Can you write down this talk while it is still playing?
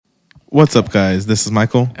What's up, guys? This is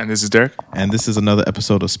Michael. And this is Derek. And this is another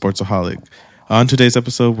episode of Sportsaholic. On today's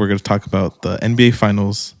episode, we're going to talk about the NBA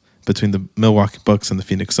Finals between the Milwaukee Bucks and the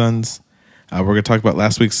Phoenix Suns. We're going to talk about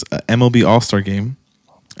last week's MLB All-Star Game.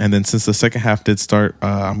 And then since the second half did start,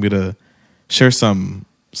 I'm going to share some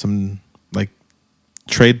like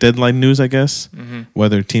trade deadline news, I guess. Mm-hmm.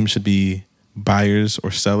 Whether teams should be buyers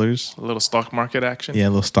or sellers. A little stock market action. Yeah, a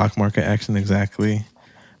little stock market action, exactly.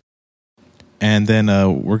 And then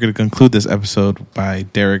we're going to conclude this episode by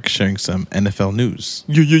Derek sharing some NFL news.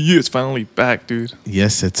 Yeah. It's finally back, dude.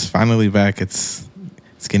 Yes, it's finally back. It's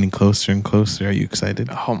getting closer and closer. Are you excited?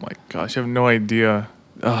 Oh, my gosh. I have no idea.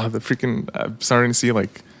 I'm starting to see,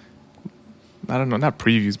 like, I don't know, not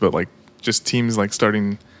previews, but, like, just teams, like,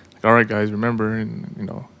 starting, like, all right, guys, remember, and, you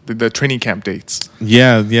know, the training camp dates.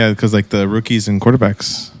 Yeah, because, like, the rookies and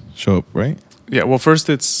quarterbacks show up, right? Yeah, well, first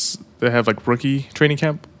they have, like, rookie training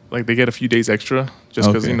camp. Like, they get a few days extra just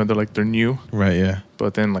because, you know, they're new. Right, yeah.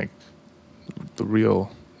 But then, like, the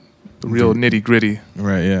real nitty-gritty.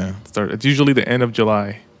 Right, yeah. It's usually the end of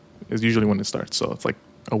July is usually when it starts. So it's like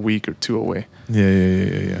a week or two away.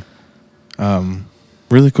 Yeah.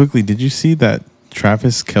 Really quickly, did you see that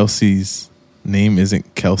Travis Kelce's name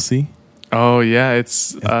isn't Kelsey? Oh, yeah.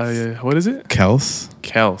 It's what is it? Kels.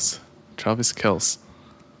 Travis Kels.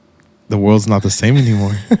 The world's not the same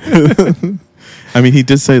anymore. I mean, he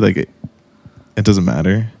did say, like, it doesn't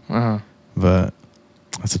matter. Uh-huh. But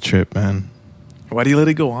that's a trip, man. Why do you let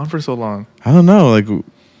it go on for so long? I don't know. Like,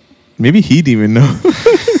 maybe he'd even know.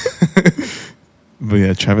 But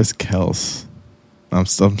yeah, Travis Kels. I'm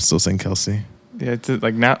still saying Kelsey. Yeah, it's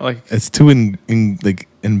like now, like it's too like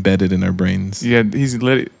embedded in our brains. Yeah,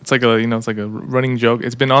 it's like a running joke.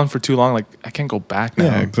 It's been on for too long. Like, I can't go back now.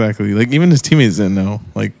 Yeah, exactly. Like, even his teammates didn't know.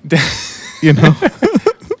 Like, you know.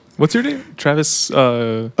 What's your name? Travis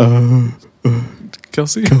Kelsey?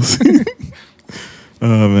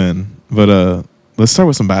 Oh, man. But let's start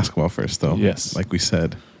with some basketball first, though. Yes. Like we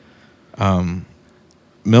said.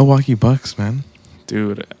 Milwaukee Bucks, man.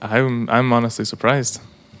 Dude, I'm honestly surprised.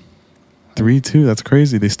 3-2. That's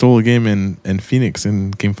crazy. They stole a game in Phoenix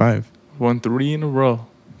in Game 5. Won 3 in a row.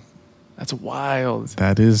 That's wild.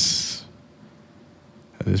 That is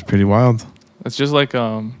pretty wild. It's just like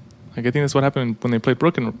I think that's what happened when they played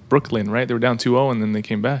Brooklyn, right? They were down 2-0 and then they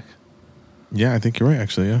came back. Yeah, I think you're right,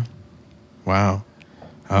 actually, yeah. Wow.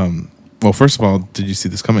 Well, first of all, did you see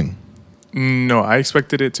this coming? No, I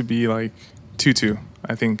expected it to be like 2-2.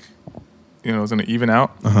 I think, it was going to even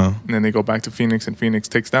out. Uh-huh. And then they go back to Phoenix, and Phoenix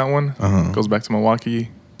takes that one. Uh-huh. Goes back to Milwaukee,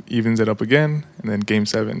 evens it up again, and then Game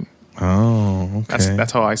 7. Oh, okay.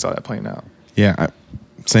 That's how I saw that playing out. Yeah,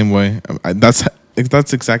 same way. That's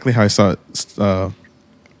exactly how I saw it.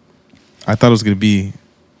 I thought it was going to be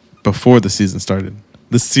before the season started.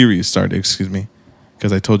 The series started, excuse me.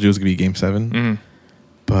 Because I told you it was going to be Game 7. Mm-hmm.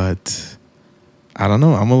 But I don't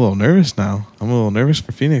know. I'm a little nervous now. I'm a little nervous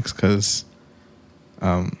for Phoenix because,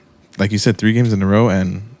 like you said, 3 games in a row.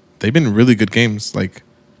 And they've been really good games. Like,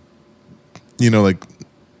 like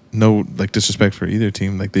no like disrespect for either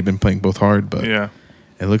team. Like, they've been playing both hard. But yeah,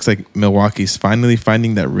 it looks like Milwaukee's finally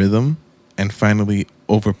finding that rhythm and finally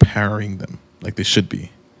overpowering them like they should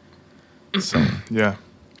be. So yeah,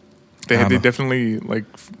 they definitely, like,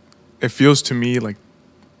 it feels to me like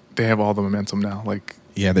they have all the momentum now. Like,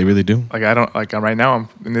 yeah, they really do. Like, right now I'm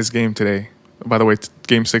in this game today. By the way,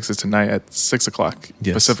 Game 6 is tonight at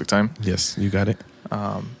 6:00 Pacific time. Yes, you got it.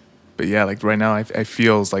 But yeah, like right now I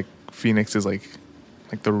feels like Phoenix is like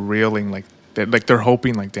they're reeling, like they're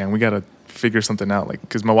hoping, like, damn, we gotta figure something out, like,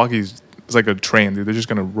 because Milwaukee's it's like a train, dude. They're just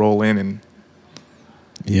gonna roll in and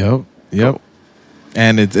Yep.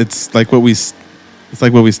 And it's like what we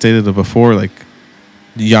stated before. Like,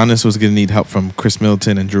 Giannis was going to need help from Chris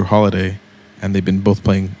Middleton and Drew Holiday, and they've been both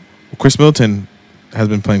playing. Chris Middleton has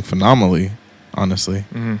been playing phenomenally, honestly.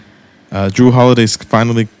 Mm-hmm. Drew Holiday's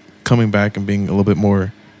finally coming back and being a little bit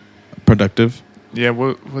more productive. Yeah,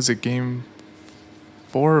 what was it, Game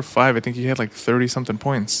 4 or 5? I think he had like 30-something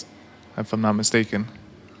points, if I'm not mistaken.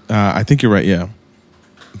 I think you're right. Yeah,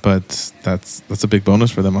 but that's a big bonus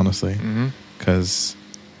for them, honestly. Mm-hmm. Because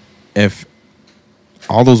if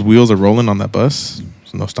all those wheels are rolling on that bus,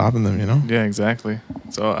 there's no stopping them, Yeah, exactly.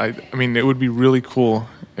 So, I mean, it would be really cool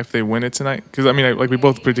if they win it tonight. Because, I mean, like, we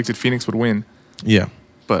both predicted Phoenix would win. Yeah.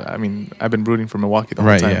 But, I mean, I've been rooting for Milwaukee the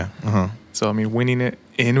whole time. Right, yeah. Uh-huh. So, I mean, winning it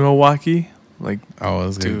in Milwaukee, like... Oh,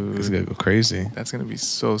 it's going to go crazy. That's going to be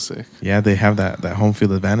so sick. Yeah, they have that home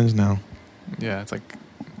field advantage now. Yeah, it's like...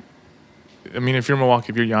 I mean, if you're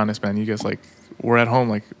Milwaukee, if you're Giannis, man, you guys, like... We're at home,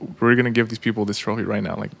 like, we're going to give these people this trophy right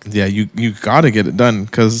now. Like, yeah, you got to get it done,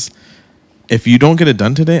 because if you don't get it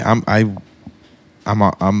done today,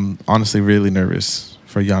 I'm honestly really nervous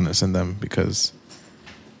for Giannis and them because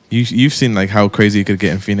you've seen like how crazy it could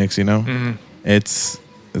get in Phoenix. You know, Mhm. it's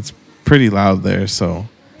pretty loud there. So,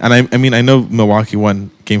 and I mean I know Milwaukee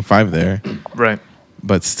won Game 5 there, Right.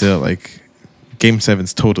 but still like Game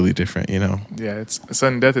 7's totally different. You know, Yeah, it's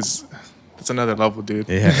sudden death is it's another level, dude.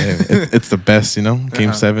 it's the best. You know, Game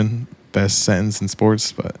Uh-huh. 7 best sentence in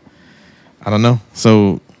sports, but I don't know.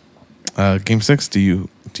 So, Game 6, do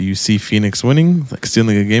you see Phoenix winning, like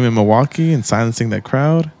stealing a game in Milwaukee and silencing that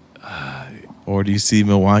crowd, or do you see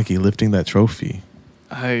Milwaukee lifting that trophy?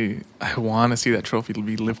 I want to see that trophy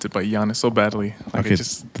be lifted by Giannis so badly. Like Okay, it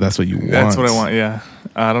just that's what you want. that's what I want. Yeah,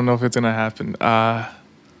 I don't know if it's gonna happen.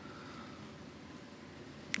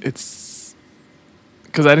 It's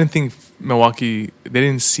because I didn't think Milwaukee. They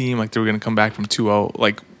didn't seem like they were gonna come back from 2-0.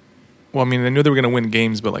 Like, well, I mean, I knew they were gonna win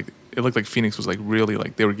games, but like it looked like Phoenix was like really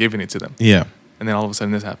like they were giving it to them, Yeah. and then all of a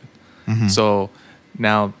sudden this happened. Mhm. So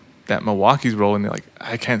now that Milwaukee's rolling, they're like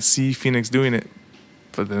I can't see Phoenix doing it,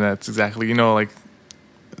 but then that's exactly like.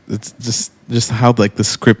 It's just how like the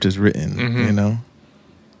script is written, Mhm. you know.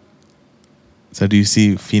 So do you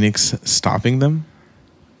see Phoenix stopping them?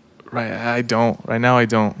 Right, I don't. Right now, I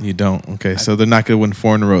don't. You don't. Okay, so they're not going to win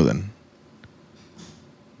 4 in a row then.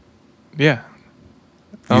 Yeah,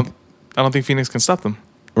 I don't think Phoenix can stop them.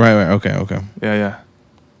 Right. Okay. Yeah.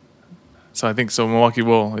 So I think so. Milwaukee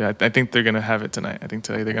will. Yeah, I think they're gonna have it tonight. I think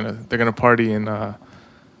today they're gonna party in.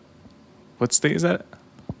 What state is that?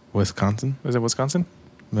 Wisconsin, Is it Wisconsin?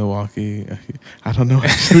 Milwaukee. I don't know.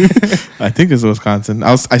 Actually, I think it's Wisconsin.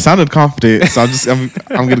 I sounded confident, so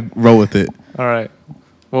I'm gonna roll with it. All right.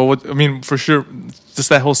 Well, I mean, for sure, just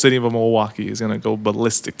that whole city of Milwaukee is gonna go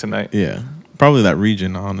ballistic tonight. Yeah, probably that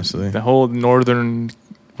region. Honestly, The whole northern,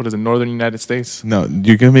 northern United States. no,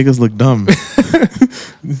 you're gonna make us look dumb.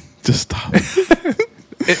 Just stop.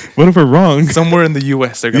 What if we're wrong? Somewhere in the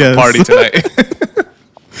U.S. they're gonna Yes. party tonight.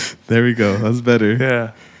 There we go. That's better.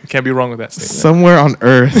 Yeah, you can't be wrong with that statement. Somewhere on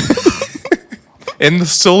Earth. In the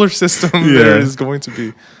solar system, Yeah. there is going to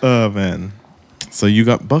be. Oh man. So you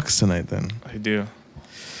got Bucks tonight then? I do.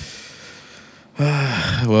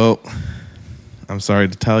 Well, I'm sorry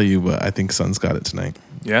to tell you, but I think Suns got it tonight.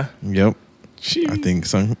 Yeah. Yep. I think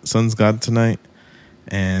Suns got it tonight,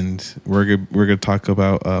 and we're gonna talk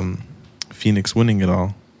about Phoenix winning it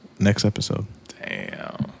all next episode.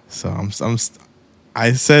 Damn. So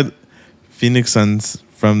I said Phoenix Suns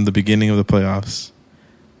from the beginning of the playoffs.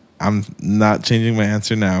 I'm not changing my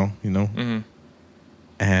answer now, you know. Mm-hmm.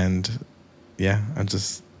 And yeah,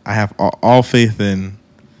 I have all faith in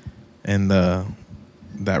that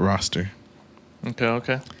roster.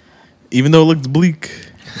 Okay. Even though it looks bleak,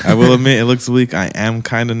 I will admit it looks bleak. I am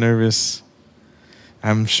kind of nervous.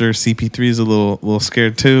 I'm sure CP3 is a little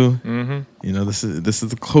scared too. Mm-hmm. You know, this is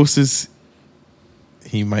the closest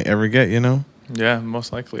he might ever get. You know, Yeah,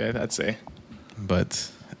 most likely, I'd say.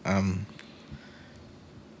 but I'm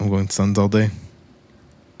going Suns all day,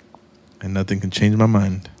 and nothing can change my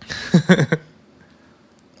mind.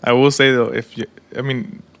 I will say though,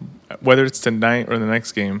 whether it's tonight or the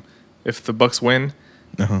next game, if the Bucks win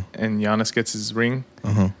and Giannis gets his ring,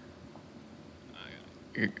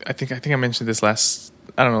 I think I mentioned this last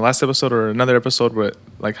episode or another episode, where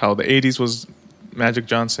like how the 80s was Magic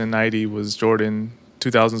Johnson, 90 was Jordan,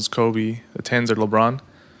 2000s Kobe, the 10s are LeBron.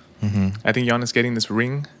 Mm-hmm. I think Giannis getting this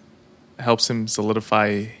ring helps him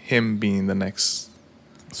solidify him being the next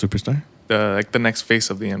Superstar. the next face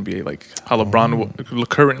of the NBA, like how LeBron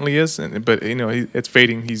currently is, but it's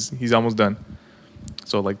fading. He's almost done.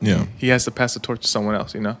 So like he has to pass the torch to someone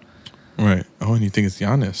else. Right. Oh, and you think it's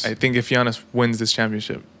Giannis? I think if Giannis wins this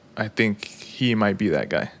championship, I think he might be that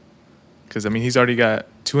guy. Because he's already got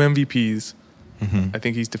 2 MVPs. Mm-hmm. I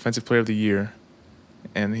think he's Defensive Player of the Year,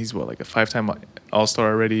 and he's like a 5-time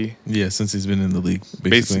All-Star already. Yeah, since he's been in the league,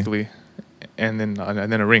 basically. And then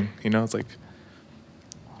a ring. It's like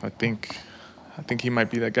I think he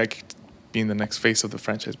might be that guy being the next face of the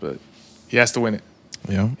franchise, but he has to win it.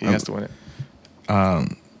 Yeah, He has to win it.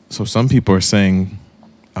 So some people are saying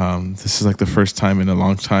this is like the first time in a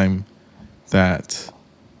long time that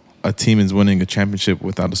a team is winning a championship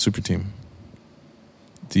without a super team.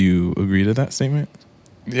 Do you agree to that statement?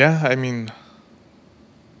 Yeah,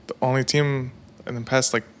 the only team in the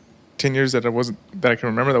past like 10 years that I can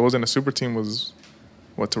remember that wasn't a super team was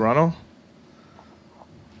Toronto.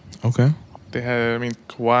 Okay. They had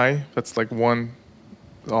Kawhi, that's like one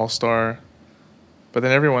All-Star, but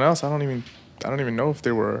then everyone else I don't even know if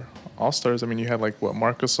they were All-Stars. You had like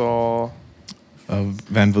Marc Gasol,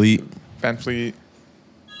 Van Vliet,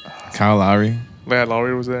 Kyle Lowry.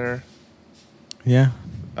 Lowry was there. Yeah.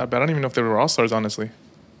 But I don't even know if they were All-Stars, honestly.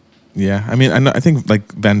 Yeah, I mean, I think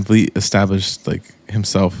like Van Vliet established like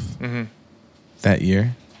himself that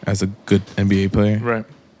year as a good NBA player. Right.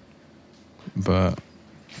 But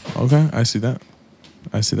okay, I see that.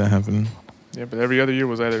 I see that happening. Yeah, but every other year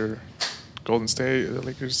was either Golden State, the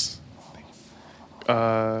Lakers.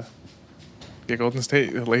 Golden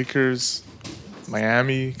State, the Lakers,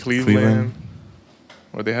 Miami, Cleveland.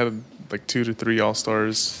 Where they had like 2 to 3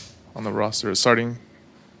 All-Stars on the roster starting.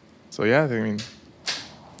 So yeah, I mean,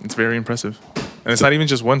 it's very impressive. And it's not even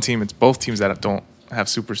just one team; it's both teams that don't have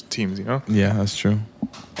super teams. You know? Yeah, that's true.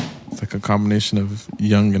 It's like a combination of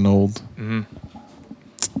young and old. Mm-hmm.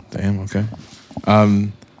 Damn. Okay.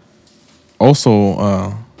 Also,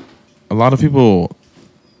 a lot of people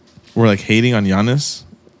were like hating on Giannis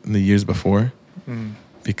in the years before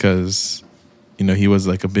because, you know, he was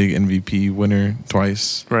like a big MVP winner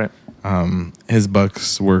twice. Right. His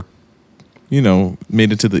Bucks were, you know,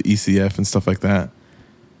 made it to the ECF and stuff like that.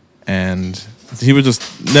 And he was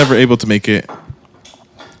just never able to make it.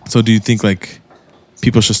 So do you think like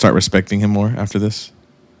people should start respecting him more after this?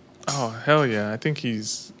 Oh, hell yeah. I think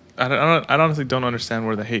he's... I honestly don't understand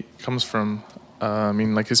where the hate comes from. I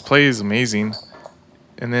mean, like, his play is amazing.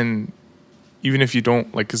 And then even if you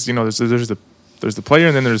don't... like, because, you know, there's the player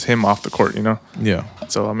and then there's him off the court, you know? Yeah.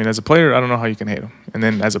 So, I mean, as a player, I don't know how you can hate him. And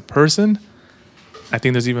then as a person, I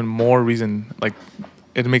think there's even more reason... like,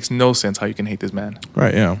 it makes no sense how you can hate this man.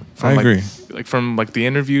 Right, yeah. From, I agree. Like, from, like, the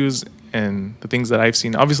interviews and the things that I've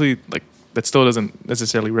seen. Obviously, like, that still doesn't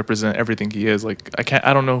necessarily represent everything he is. Like,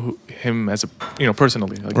 I don't know him as a, you know,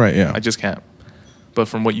 personally. Like, right, yeah. I just can't. But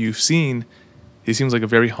from what you've seen, he seems like a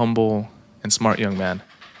very humble and smart young man.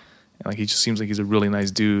 And, like, he just seems like he's a really nice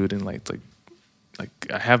dude. And, like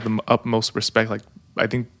I have the utmost respect. Like, I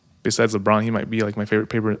think besides LeBron, he might be, like, my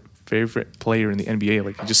favorite player in the NBA.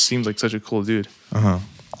 Like, he just seems like such a cool dude. Uh-huh.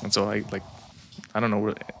 And so, I don't know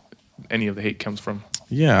where any of the hate comes from.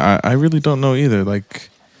 Yeah, I really don't know either. Like,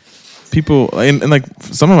 people, and like,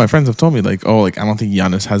 some of my friends have told me, like, oh, like, I don't think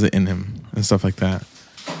Giannis has it in him and stuff like that.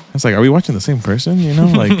 I was like, are we watching the same person? You know,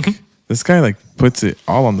 like, this guy, like, puts it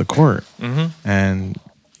all on the court. Mm-hmm. And,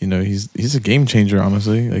 you know, he's a game changer,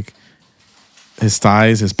 honestly. Like, his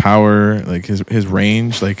size, his power, like, his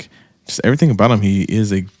range, like, just everything about him, he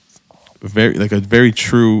is a very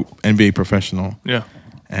true NBA professional. Yeah.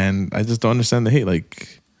 And I just don't understand the hate.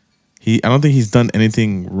 Like, I don't think he's done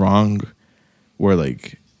anything wrong where,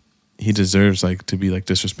 like, he deserves, like, to be, like,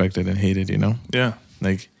 disrespected and hated, you know? Yeah.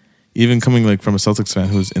 Like, even coming, like, from a Celtics fan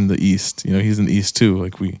who's in the East, you know, he's in the East too.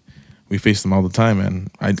 Like, we face them all the time, and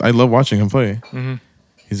I love watching him play. Mm-hmm.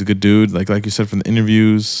 He's a good dude. Like you said, from the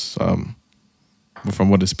interviews, from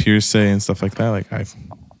what his peers say and stuff like that. Like,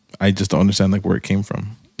 I just don't understand, like, where it came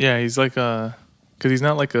from. Yeah, he's like because he's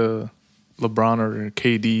not like a LeBron or a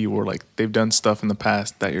KD where, like, they've done stuff in the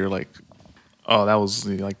past that you're like, oh, that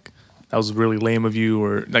was really lame of you,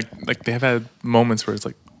 or like they have had moments where it's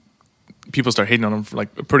like people start hating on him for, like,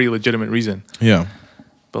 a pretty legitimate reason. Yeah.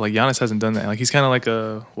 But, like, Giannis hasn't done that. Like, he's kind of like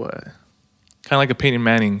a Peyton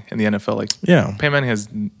Manning in the NFL. Like, yeah, Peyton Manning has,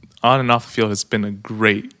 on and off the field, has been a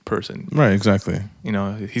great person. Right, exactly. You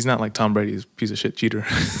know, he's not like Tom Brady's piece of shit cheater.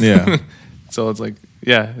 Yeah. So it's like,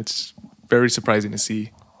 yeah, it's very surprising to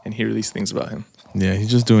see and hear these things about him. Yeah,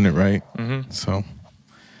 he's just doing it right. Mm-hmm. So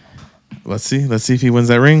let's see if he wins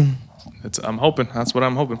that ring. I'm hoping. That's what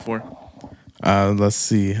I'm hoping for. Let's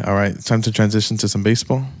see. All right, time to transition to some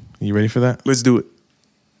baseball. You ready for that? Let's do it.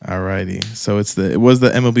 All righty. So it was the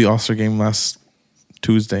MLB All-Star Game last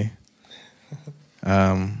Tuesday.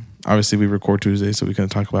 Obviously, we record Tuesday, so we couldn't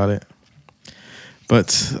talk about it.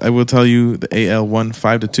 But I will tell you, the AL won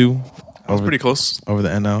 5-2. That was pretty close. Over the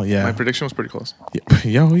NL, yeah. My prediction was pretty close.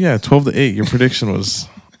 Yeah, 12-8. Your prediction was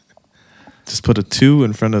just put a 2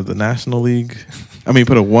 in front of the National League. I mean,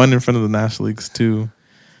 put a 1 in front of the National League's 2.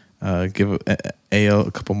 Give AL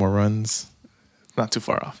a couple more runs. Not too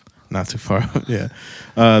far off. Not too far off, yeah.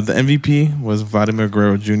 The MVP was Vladimir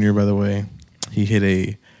Guerrero Jr., by the way. He hit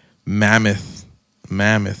a mammoth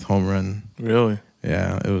home run. Really?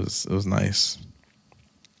 Yeah, it was nice.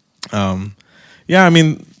 Yeah, I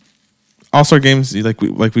mean, All-Star games, like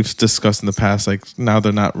we've discussed in the past, like, now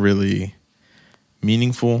they're not really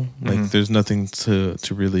meaningful. Like, there's nothing to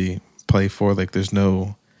really play for. Like, there's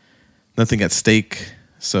nothing at stake.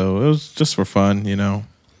 So it was just for fun, you know.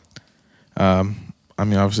 I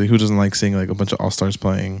mean, obviously, who doesn't like seeing, like, a bunch of All-Stars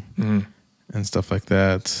playing and stuff like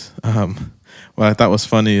that? What I thought was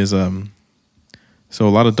funny is, so a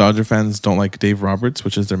lot of Dodger fans don't like Dave Roberts,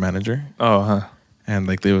 which is their manager. Oh, huh. And,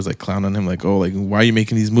 like, they was, like, clown on him, like, oh, like, why are you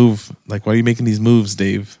making these moves? Like, why are you making these moves,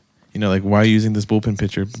 Dave? You know, like, why are you using this bullpen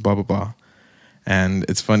pitcher? Blah, blah, blah. And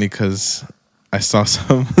it's funny because I saw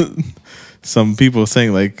some people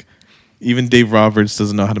saying like even Dave Roberts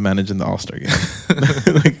doesn't know how to manage in the All-Star game.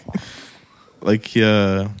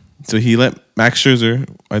 So he let Max Scherzer,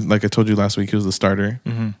 like I told you last week, he was the starter.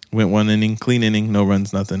 Mm-hmm. Went 1 inning, clean inning, no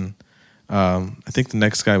runs, nothing. I think the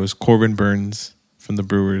next guy was Corbin Burns from the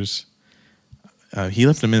Brewers. He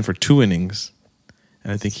left him in for 2 innings,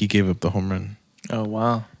 and I think he gave up the home run. Oh,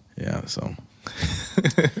 wow. Yeah, so.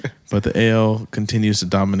 But the AL continues to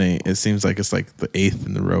dominate. It seems like it's like the 8th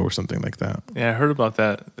in the row or something like that. Yeah, I heard about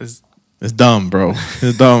that. It's dumb, bro.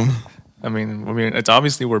 It's dumb. I mean, it's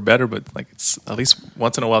obviously we're better, but like it's at least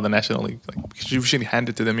once in a while the National League, like you should hand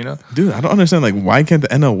it to them, you know? Dude, I don't understand. Like, why can't the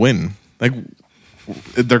NL win? Like,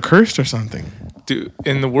 they're cursed or something. Dude,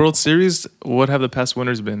 in the World Series, what have the past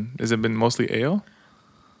winners been? Has it been mostly AL?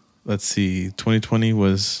 Let's see. 2020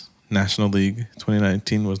 was National League.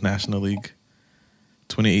 2019 was National League.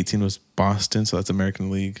 2018 was Boston, so that's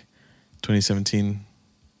American League. 2017,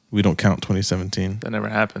 we don't count 2017. That never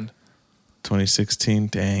happened. 2016,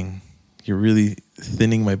 dang. You're really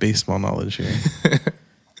thinning my baseball knowledge here.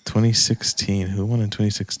 2016, who won in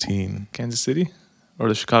 2016? Kansas City or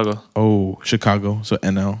the Chicago? Oh, Chicago, so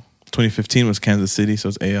NL. 2015 was Kansas City, so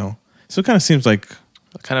it's AL. So it kind of seems like...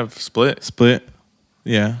 Kind of split. Split,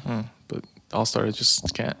 yeah. But All-Star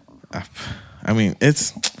just can't. I mean,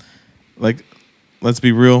 it's like, let's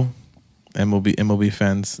be real, MLB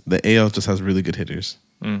fans, the AL just has really good hitters.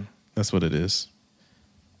 That's what it is.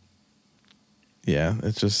 Yeah,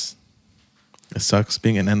 it sucks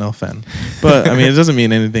being an NL fan. But, I mean, it doesn't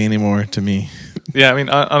mean anything anymore to me. Yeah, I mean,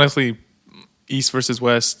 honestly, East versus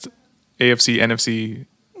West, AFC, NFC.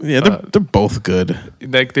 Yeah, they're both good.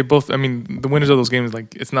 Like, they both, I mean, the winners of those games,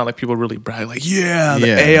 like, it's not like people really brag, like,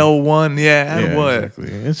 the AL won, and what? Exactly.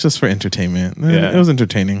 It's just for entertainment. Yeah. It was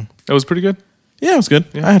entertaining. It was pretty good? Yeah, it was good.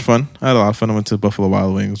 Yeah. I had fun. I had a lot of fun. I went to Buffalo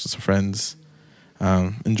Wild Wings with some friends.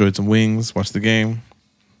 Enjoyed some wings, watched the game.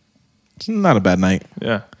 It's not a bad night.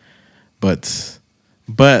 Yeah. But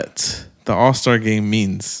the All-Star game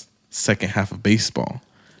means second half of baseball.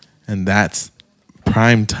 And that's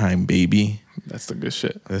prime time, baby. That's the good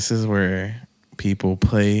shit. This is where people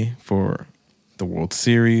play for the World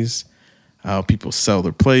Series. People sell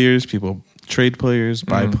their players. People trade players,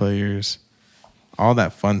 buy players. All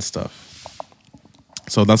that fun stuff.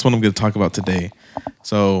 So that's what I'm going to talk about today.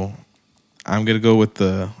 So I'm going to go with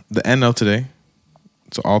the NL today.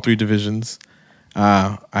 So all 3 divisions.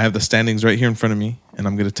 I have the standings right here in front of me, and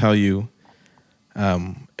I'm going to tell you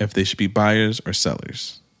if they should be buyers or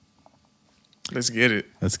sellers. Let's get it.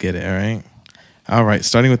 All right? All right,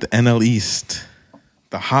 starting with the NL East,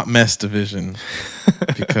 the hot mess division,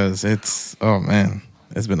 because it's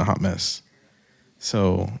been a hot mess.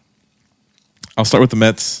 So I'll start with the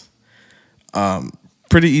Mets.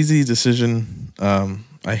 Pretty easy decision.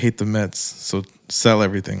 I hate the Mets, so sell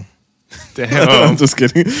everything. Damn. I'm just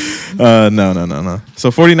kidding. No.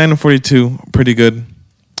 So 49 and 42, pretty good.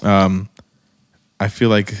 I feel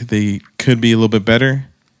like they could be a little bit better,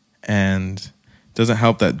 and it doesn't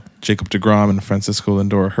help that Jacob deGrom and Francisco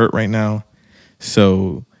Lindor are hurt right now.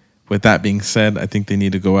 So with that being said, I think they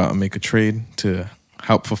need to go out and make a trade to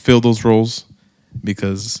help fulfill those roles,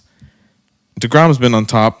 because deGrom has been on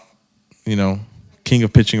top, king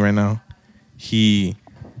of pitching right now. He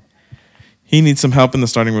needs some help in the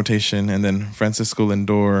starting rotation. And then Francisco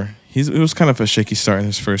Lindor, it was kind of a shaky start in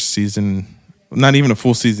his first season. Not even a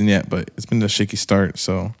full season yet, but it's been a shaky start.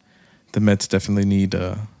 So the Mets definitely need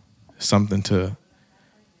something to,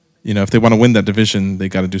 if they want to win that division, they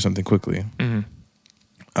got to do something quickly.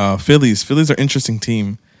 Mm-hmm. Phillies are an interesting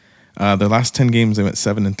team. Their last 10 games, they went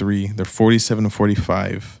 7-3. They're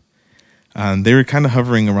 47-45. They were kind of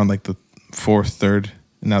hovering around like the 4th, 3rd,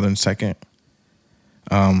 and now they're in 2nd.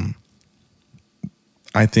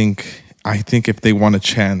 I think if they want a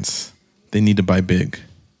chance, they need to buy big.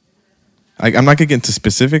 I'm not gonna get into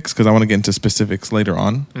specifics because I want to get into specifics later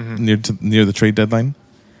on, near the trade deadline.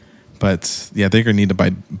 But yeah, they're gonna need to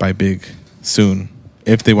buy big soon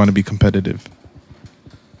if they want to be competitive.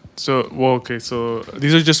 So So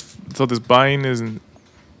these are this buying is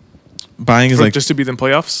like just to be in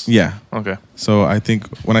playoffs. Yeah. Okay. So I think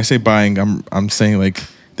when I say buying, I'm saying like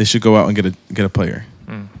they should go out and get a player.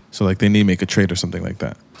 So like they need to make a trade or something like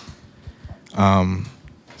that. So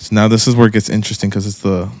now this is where it gets interesting because it's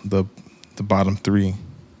the bottom 3,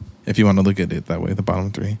 if you want to look at it that way, the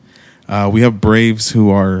bottom 3. We have Braves who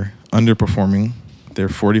are underperforming. They're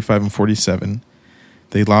 45-47.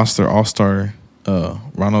 They lost their all-star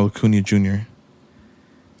Ronald Acuna Jr.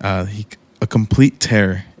 A complete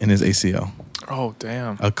tear in his ACL. Oh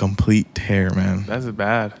damn! A complete tear, man. That's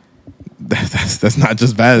bad. That's not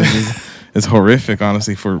just bad. It's horrific,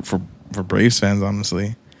 honestly, for for Braves fans,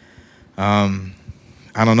 honestly. I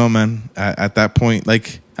don't know, man. At that point,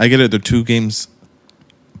 like, I get it, they're 2 games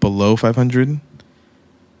below 500,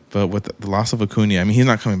 but with the loss of Acuna, I mean, he's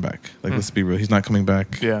not coming back. Like, let's be real, he's not coming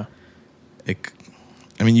back. Yeah.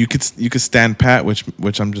 I mean, you could stand pat,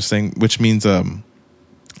 which I'm just saying, which means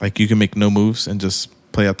like, you can make no moves and just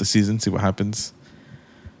play out the season, see what happens.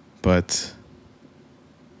 But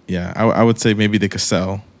yeah, I would say maybe they could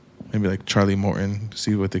sell, maybe like Charlie Morton,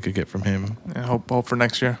 see what they could get from him, And hope for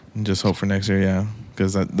next year. and just hope for next year. Yeah,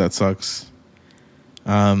 because that sucks.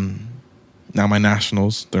 Now my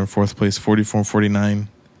Nationals, they're in 4th place, 44-49.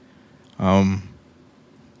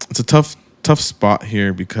 It's a tough spot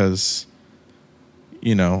here because,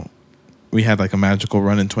 you know, we had like a magical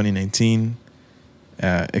run in 2019.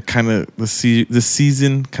 It kind of the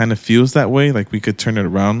season kind of feels that way, like we could turn it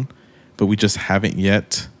around, but we just haven't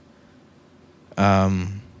yet.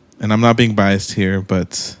 And I'm not being biased here,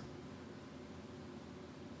 but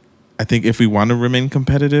I think if we want to remain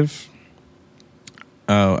competitive,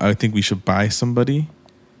 I think we should buy somebody.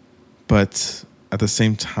 But at the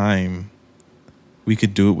same time, we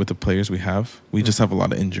could do it with the players we have. We just have a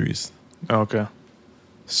lot of injuries. Okay.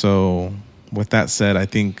 So with that said, I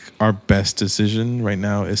think our best decision right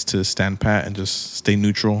now is to stand pat and just stay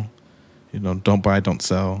neutral. You know, don't buy, don't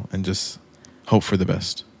sell, and just hope for the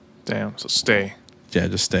best. Damn. So stay. Yeah,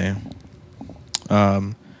 just stay.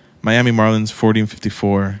 Miami Marlins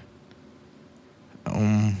 40-54.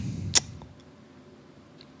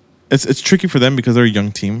 It's tricky for them because they're a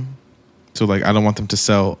young team. So like, I don't want them to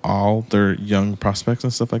sell all their young prospects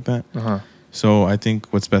and stuff like that. So I think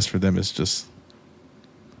what's best for them is just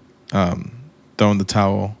throw in the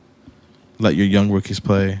towel, let your young rookies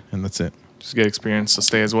play, and that's it. Just get experience to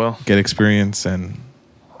stay as well. Get experience, and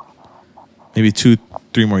maybe 2-3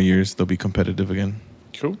 more years they'll be competitive again.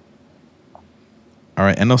 Cool. All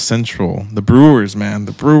right, NL Central, the Brewers, man,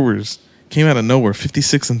 the Brewers came out of nowhere,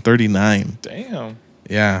 56-39. Damn.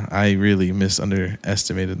 Yeah, I really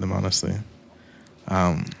underestimated them, honestly.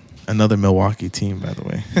 Another Milwaukee team, by the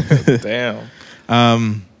way.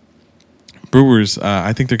 Damn. Brewers,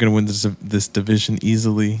 I think they're going to win this division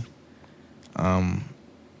easily.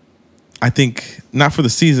 I think not for the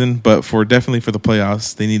season, but definitely for the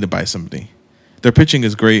playoffs, they need to buy somebody. Their pitching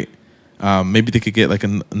is great. Maybe they could get like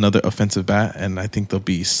another offensive bat, and I think they'll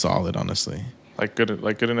be solid, honestly. Like good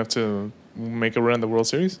enough to make a run in the World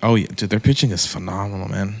Series? Oh yeah, dude, their pitching is phenomenal,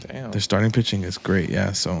 man. Damn. Their starting pitching is great,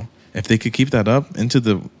 yeah. So if they could keep that up into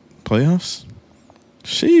the playoffs,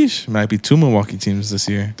 sheesh, might be 2 Milwaukee teams this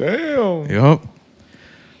year. Damn. Yup.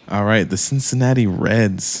 All right, the Cincinnati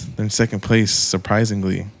Reds, they're in 2nd place,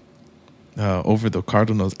 surprisingly, over the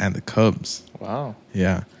Cardinals and the Cubs. Wow.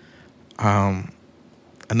 Yeah.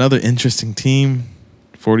 Another interesting team,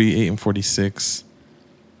 48-46.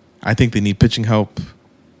 I think they need pitching help,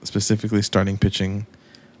 specifically starting pitching.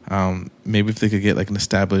 Maybe if they could get like an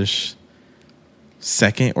established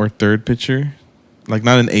 2nd or 3rd pitcher, like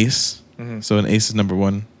not an ace. Mm-hmm. So an ace is number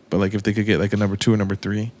 1, but like if they could get like a number 2 or number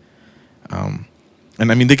 3. And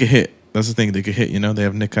I mean, they could hit. That's the thing. They could hit, you know. They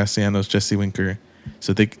have Nick Castellanos, Jesse Winker,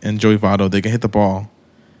 and Joey Votto. They can hit the ball,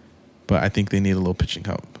 but I think they need a little pitching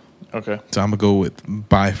help. Okay. So I'm going to go with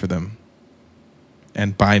buy for them.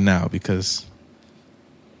 And buy now because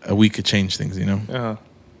a week could change things, you know. Uh-huh.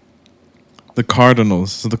 The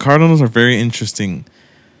Cardinals. So the Cardinals are very interesting.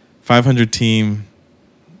 500 team.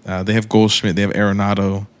 They have Goldschmidt. They have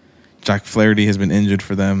Arenado. Jack Flaherty has been injured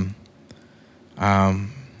for them.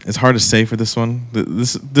 It's hard to say for this one.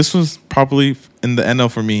 This was probably, in the NL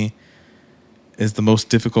for me, is the most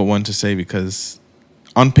difficult one to say because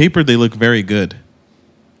on paper they look very good.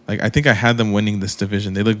 Like, I think I had them winning this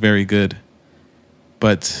division. They look very good,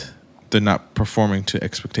 but they're not performing to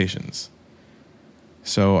expectations.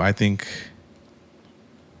 So I think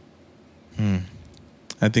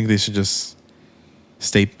they should just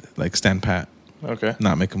stand pat. Okay.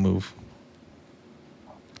 Not make a move.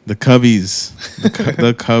 The Cubbies.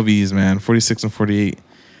 The Cubbies, man. 46-48.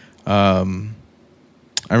 I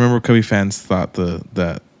remember Cubby fans thought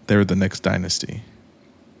that they were the next dynasty.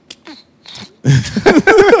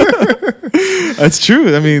 That's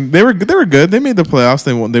true. I mean, they were good. They made the playoffs.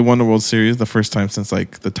 They won the World Series the first time since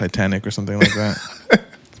like the Titanic or something like that.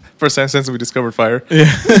 First time since we discovered fire.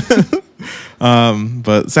 Yeah.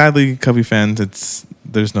 But sadly, Cubby fans,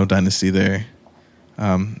 there's no dynasty there.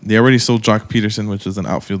 They already sold Jock Peterson, which is an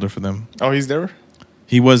outfielder for them. Oh, he's there?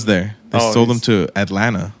 He was there. They sold him to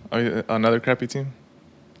Atlanta. Oh, another crappy team?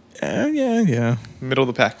 Yeah. Middle of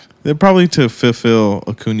the pack. They're probably to fulfill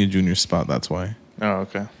Acuna Jr.'s spot. That's why. Oh,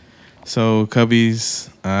 okay. So Cubbies,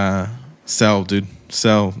 sell, dude.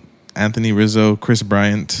 Sell Anthony Rizzo, Chris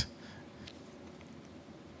Bryant,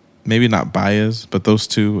 maybe not Baez, but those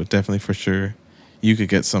two definitely for sure. You could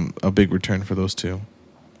get a big return for those two.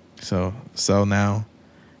 So sell now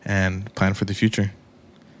and plan for the future.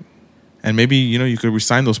 And maybe, you could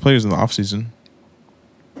resign those players in the offseason.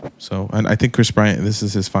 So, and I think Chris Bryant, this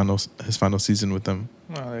is his final season with them.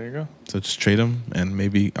 Oh, there you go. So just trade him and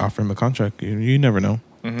maybe offer him a contract. You never know.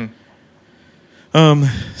 Mm-hmm.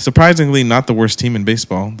 Surprisingly, not the worst team in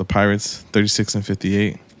baseball. The Pirates,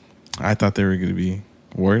 36-58. I thought they were going to be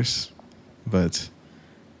worse, but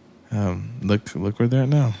look where they're at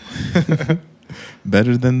now.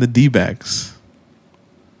 Better than the D-backs.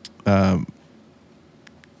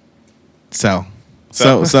 Sell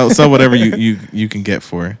whatever you can get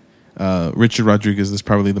for. Richard Rodriguez is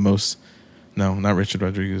probably the most. No, not Richard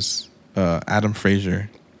Rodriguez. Adam Frazier,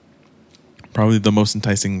 probably the most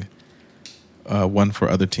enticing one for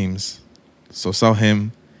other teams. So sell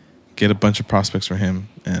him, get a bunch of prospects for him,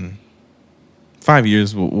 and 5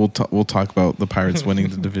 years we'll talk about the Pirates winning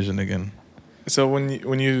the division again. So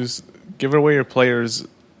when you give away your players,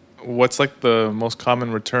 what's like the most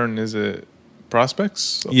common return? Is it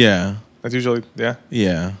prospects? Yeah. That's usually, yeah?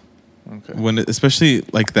 Yeah. Okay. Especially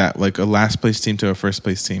like that, like a last place team to a first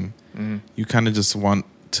place team, you kind of just want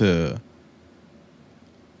to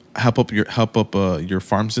help up your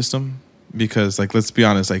farm system, because like, let's be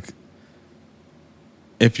honest, like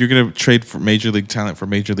if you're going to trade for major league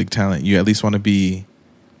talent, you at least want to be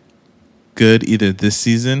good either this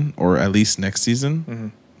season or at least next season. Mm-hmm.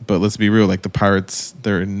 But let's be real, like the Pirates,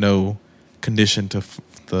 they're in no condition to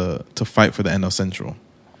fight for the NL Central.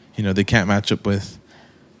 They can't match up with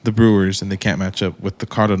the Brewers, and they can't match up with the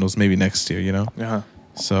Cardinals maybe next year, Uh-huh.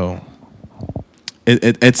 So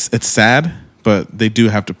it's sad, but they do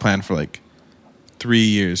have to plan for like 3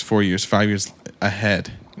 years, 4 years, 5 years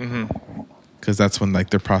ahead. Because that's when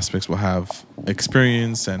like their prospects will have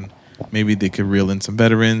experience, and maybe they could reel in some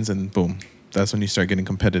veterans, and boom, that's when you start getting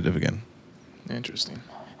competitive again. Interesting.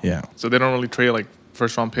 Yeah. So they don't really trade like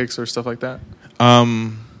first round picks or stuff like that?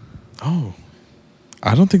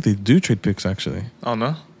 I don't think they do trade picks, actually. Oh,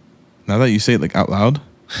 no? Now that you say it like out loud,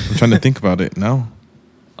 I'm trying to think about it. No.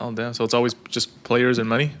 Oh, damn. So it's always just players and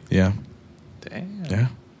money? Yeah. Damn. Yeah.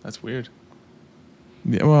 That's weird.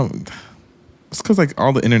 Yeah, well, it's because like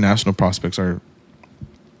all the international prospects are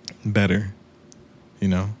better,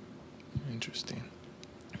 Interesting.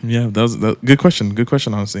 Yeah, that was good question. Good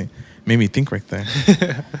question, honestly. Made me think right there.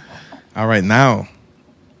 All right, now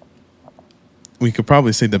we could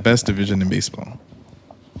probably say the best division in baseball,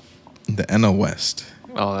 the NL West.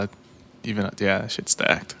 Oh, that shit's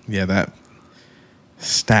stacked. Yeah, that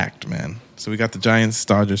stacked, man. So we got the Giants,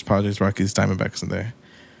 Dodgers, Padres, Rockies, Diamondbacks in there.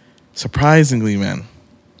 Surprisingly,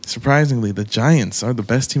 the Giants are the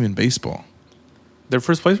best team in baseball. They're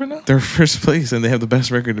first place right now? They're first place, and they have the best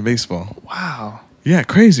record in baseball. Wow. Yeah,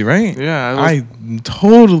 crazy, right? Yeah. I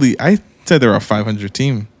said they're a 500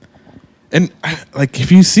 team. And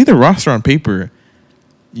if you see the roster on paper,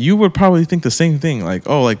 you would probably think the same thing. Like,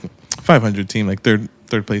 500 team, like third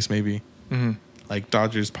place maybe. Mm-hmm. Like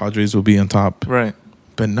Dodgers, Padres will be on top. Right.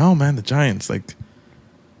 But no, man, the Giants, like,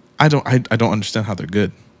 I don't understand how they're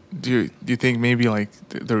good. Do you think maybe like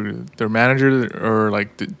their manager or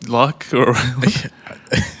like the luck or?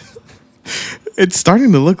 It's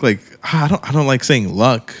starting to look like I don't like saying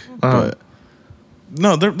luck, but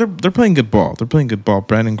no, they're playing good ball. They're playing good ball.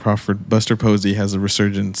 Brandon Crawford, Buster Posey has a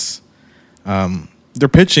resurgence. Their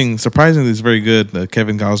pitching surprisingly is very good.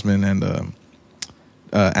 Kevin Gausman and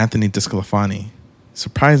Anthony Desclafani.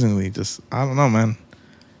 Surprisingly, just I don't know, man.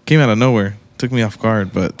 Came out of nowhere, took me off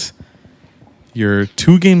guard. But you're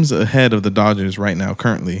 2 games ahead of the Dodgers right now.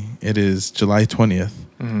 Currently, it is July 20th.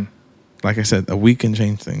 Mm-hmm. Like I said, a week can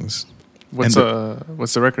change things. What's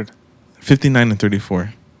the record?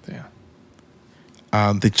 59-34.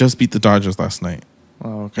 Yeah. They just beat the Dodgers last night.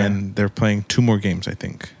 Oh, okay. And they're playing 2 more games, I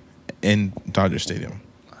think, in Dodger Stadium.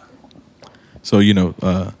 So,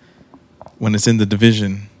 when it's in the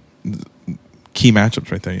division, key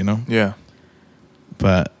matchups right there, Yeah.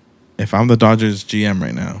 But if I'm the Dodgers GM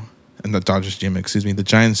right now, and the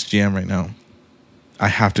Giants GM right now, I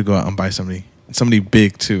have to go out and buy somebody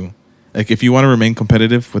big too. Like if you want to remain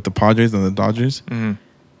competitive with the Padres and the Dodgers,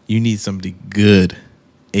 you need somebody good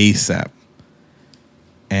ASAP.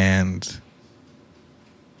 And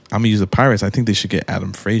I'm going to use the Pirates. I think they should get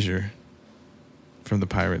Adam Frazier from the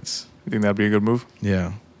Pirates. You think that'd be a good move?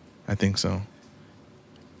 Yeah, I think so.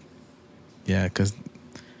 Yeah, because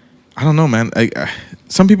I don't know, man.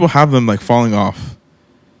 Some people have them like falling off,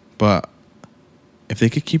 but if they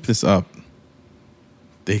could keep this up,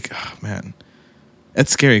 man,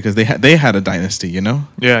 it's scary because they had a dynasty, Yeah,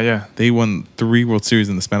 yeah. They won 3 World Series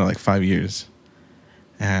in the span of like 5 years,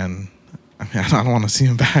 and I mean, I don't want to see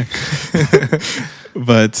him back.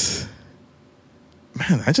 But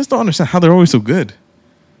man, I just don't understand how they're always so good.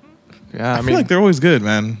 Yeah, I feel like they're always good,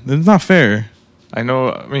 man. It's not fair. I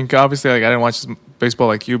know. I mean, obviously, like I didn't watch baseball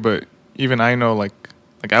like you, but even I know, like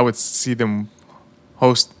I would see them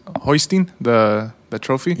hoisting the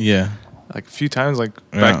trophy. Yeah. Like a few times, like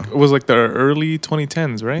back, it was like the early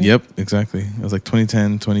 2010s, right? Yep, exactly. It was like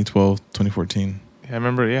 2010, 2012, 2014. Yeah, I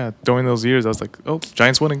remember, during those years, I was like, oh,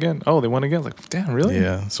 Giants won again. Oh, they won again. Like, damn, really?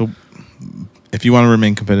 Yeah. So if you want to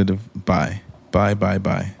remain competitive, buy.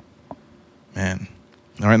 Man.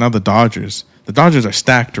 All right, now the Dodgers. The Dodgers are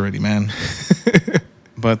stacked already, man.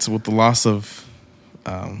 But with the loss of,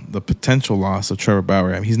 the potential loss of Trevor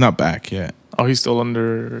Bauer, I mean, he's not back yet. Oh, he's still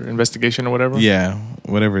under investigation or whatever? Yeah,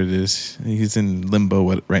 whatever it is. He's in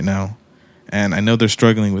limbo right now. And I know they're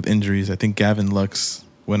struggling with injuries. I think Gavin Lux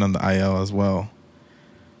went on the IL as well.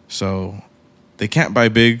 So they can't buy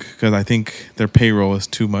big because I think their payroll is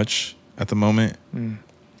too much at the moment.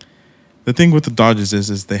 The thing with the Dodgers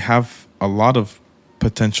is they have a lot of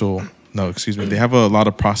potential. No, excuse me. They have a lot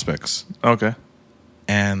of prospects. Okay.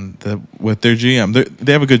 And with their GM,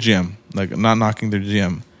 they have a good GM. Like, not knocking their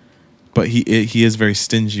GM. But he is very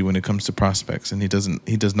stingy when it comes to prospects, and he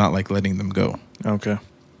does not like letting them go. Okay.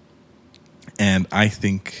 And I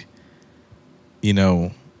think,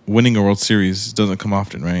 winning a World Series doesn't come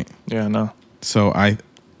often, right? Yeah, no. So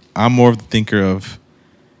I'm more of the thinker of,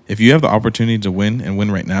 if you have the opportunity to win and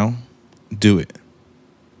win right now, do it.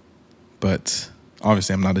 But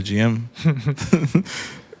obviously, I'm not a GM.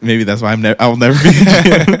 Maybe that's why I'll never be a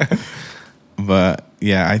GM. But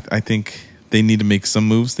yeah, I think they need to make some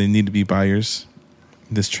moves. They need to be buyers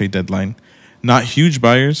this trade deadline. Not huge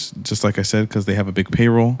buyers, just like I said, because they have a big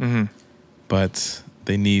payroll. Mm-hmm. But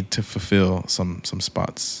they need to fulfill some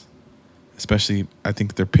spots. Especially, I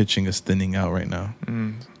think their pitching is thinning out right now.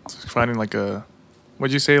 Finding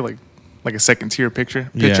what'd you say, like a second tier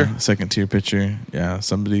pitcher? Yeah, second tier pitcher. Yeah,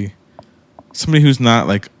 somebody who's not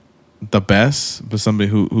like the best, but somebody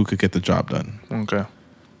who could get the job done. Okay.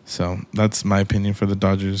 So that's my opinion for the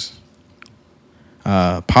Dodgers.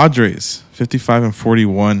 Padres,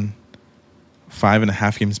 55-41,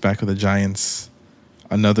 5.5 games back of the Giants.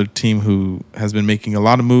 Another team who has been making a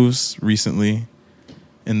lot of moves recently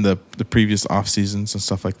in the previous off seasons and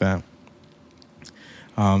stuff like that.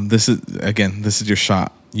 This is your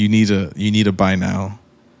shot. You need to buy now.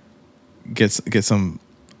 Get some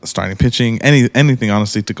starting pitching, anything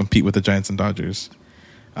honestly to compete with the Giants and Dodgers.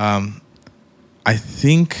 I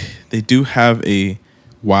think they do have a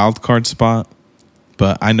wild card spot.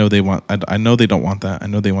 But I know they want. I know they don't want that. I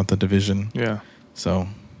know they want the division. Yeah. So,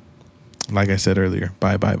 like I said earlier,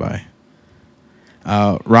 buy.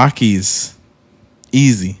 Rockies,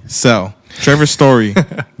 easy sell. Trevor Story,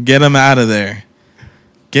 get him out of there.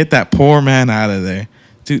 Get that poor man out of there,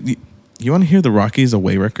 dude. You want to hear the Rockies'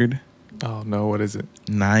 away record? Oh no, what is it?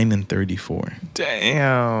 9-34.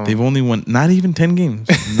 Damn. They've only won not even 10 games,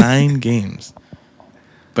 9 games.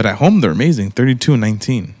 But at home they're amazing,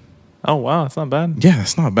 32-19. Oh, wow. That's not bad. Yeah,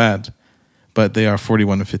 that's not bad. But they are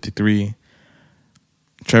 41-53.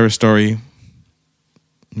 Trevor Story,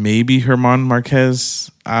 maybe Herman Marquez.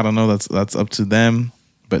 I don't know. That's up to them.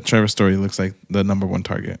 But Trevor Story looks like the number one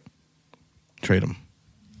target. Trade him.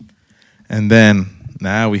 And then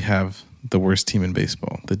now we have the worst team in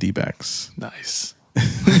baseball, the D-backs. Nice.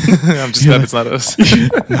 I'm just glad it's not us.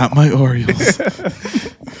 Not my Orioles.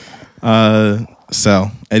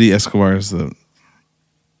 Sell. Eddie Escobar is the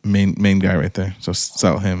main guy right there. So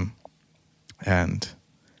sell him. And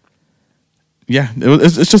yeah,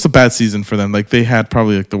 it's just a bad season for them. Like, they had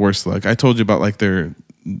probably like the worst luck. I told you about like their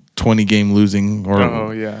 20 game losing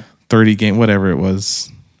or 30 game, whatever it was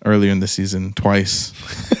earlier in the season, twice.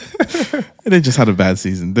 They just had a bad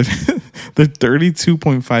season. They're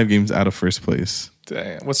 32.5 games out of first place.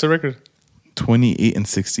 Damn. What's the record?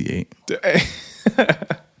 28-68.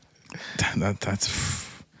 Dang. That's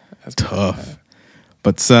tough. Bad.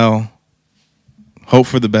 But sell. Hope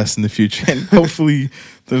for the best in the future. And hopefully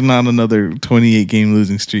there's not another 28 game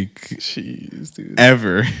losing streak. Jeez, dude.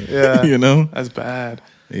 Ever. Yeah. You know? That's bad.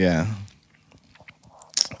 Yeah.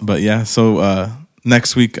 But yeah, so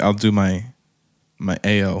next week I'll do my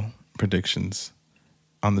AL predictions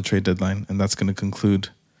on the trade deadline, and that's going to conclude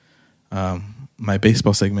my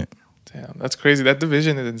baseball segment. Damn, that's crazy. That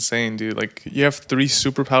division is insane, dude. Like, you have 3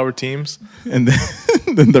 superpower teams. And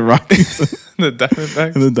then the Rockies. The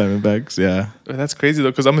Diamondbacks. And the Diamondbacks, yeah. That's crazy,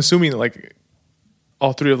 though, because I'm assuming, like,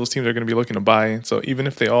 all 3 of those teams are going to be looking to buy. So even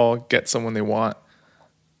if they all get someone they want,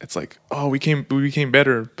 it's like, oh, we became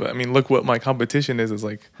better. But, I mean, look what my competition is. It's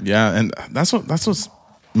like... Yeah, and that's what's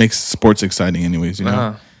makes sports exciting, anyways. You know,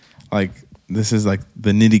 Uh-huh. like this is like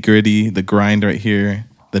the nitty gritty, the grind right here,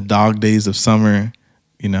 the dog days of summer.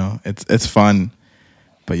 You know, it's fun,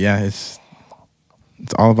 but yeah, it's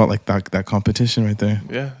all about like that competition right there.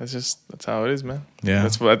 Yeah, that's how it is, man. Yeah.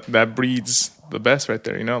 That's what that breeds the best right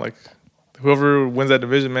there. You know, like whoever wins that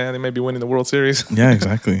division, man, they may be winning the World Series. Yeah,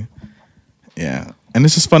 exactly. Yeah, and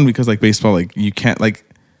it's just fun because like baseball, like you can't like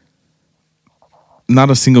not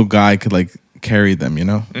a single guy could like carry them. You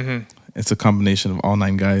know, Mm-hmm. it's a combination of all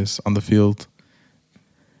 9 guys on the field,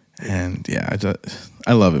 and yeah,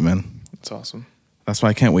 I love it, man. It's awesome. That's why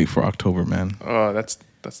I can't wait for October, man. Oh, that's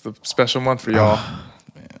the special month for y'all.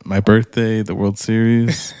 My birthday, the World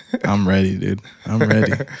Series. I'm ready, dude. I'm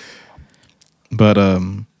ready. But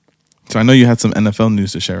so I know you had some NFL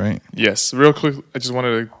news to share, right? Yes, real quick. I just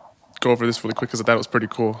wanted to go over this really quick because I thought it was pretty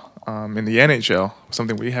cool. In the NHL,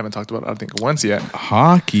 something we haven't talked about, I think, once yet.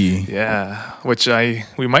 Hockey. Yeah, which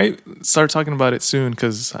we might start talking about it soon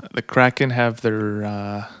because the Kraken have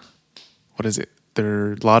their what is it?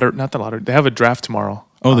 Their lottery, not the lottery. They have a draft tomorrow.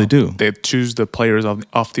 Oh, they do. They choose the players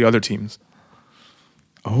off the other teams.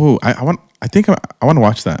 Oh, I want to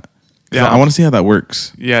watch that. Yeah. I want to see how that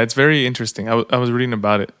works. Yeah, it's very interesting. I was reading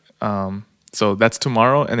about it. So that's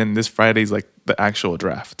tomorrow, and then this Friday's like the actual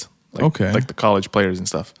draft. Like, Okay. Like the college players and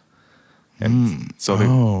stuff. And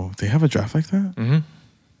so They have a draft like that? Mhm.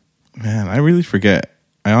 Man, I really forget.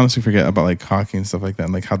 I honestly forget about like hockey and stuff like that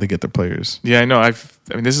and like how they get their players. Yeah, I know. I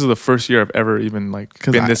mean, this is the first year I've ever even like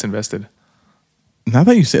 'Cause been this invested. Now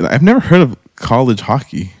that you say that, I've never heard of college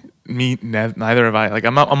hockey. Neither have I. Like,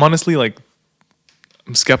 I'm honestly like,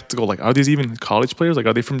 I'm skeptical. Like, are these even college players? Like,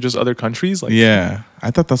 are they from just other countries? Like, Yeah,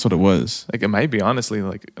 I thought that's what it was. Like, it might be, honestly.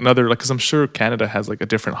 Like, another, like, because I'm sure Canada has like a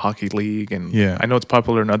different hockey league, and Yeah. I know it's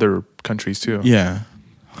popular in other countries too. Yeah.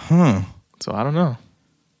 Huh. So I don't know.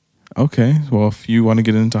 Okay. Well, if you want to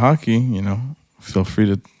get into hockey, feel free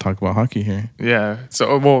to talk about hockey here. Yeah. So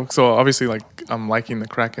obviously, like, I'm liking the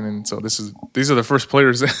Kraken, and so these are the first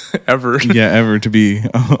players ever. Yeah, ever to be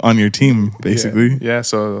on your team, basically. Yeah.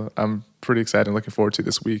 So I'm pretty excited and looking forward to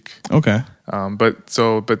this week. Okay. But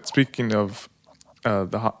speaking of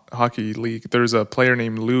the hockey league, there's a player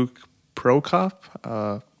named Luke Prokop.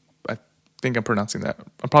 I think I'm pronouncing that.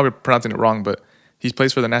 I'm probably pronouncing it wrong, but he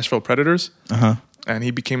plays for the Nashville Predators, and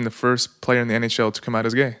he became the first player in the NHL to come out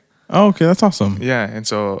as gay. Oh, okay. That's awesome. Yeah, and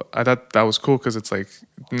so I thought that was cool because it's like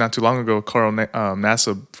not too long ago, Carl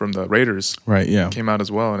Nassib from the Raiders Right. Yeah. came out as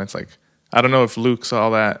well, and it's like I don't know if Luke saw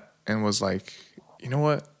that and was like, you know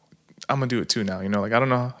what, I'm gonna do it too now. Like I don't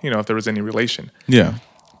know, if there was any relation. Yeah.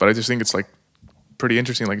 But I just think it's like pretty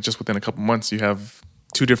interesting. Like just within a couple months, you have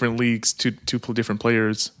 2 different leagues, two different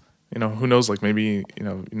players. Who knows? Like maybe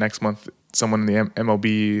next month someone in the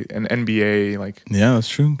MLB and NBA. Like Yeah, that's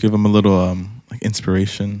true. Give them a little like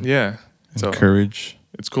inspiration yeah, and so courage.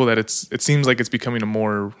 it's cool that it seems like it's becoming a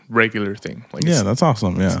more regular thing. Like Yeah, that's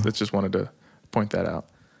awesome. Yeah. I just wanted to point that out.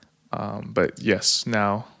 But yes,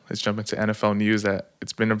 now let's jump into NFL news. That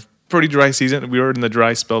it's been a pretty dry season. We were in the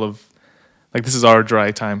dry spell of like this is our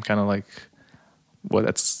dry time, kind of like what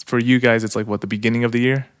that's for you guys. It's like what the beginning of the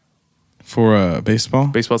year. For baseball?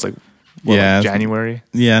 Baseball's like Yeah, like January.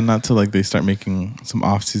 Yeah, not till like they start making some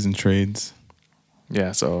off-season trades.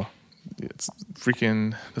 Yeah, so it's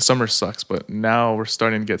freaking the summer sucks, but now we're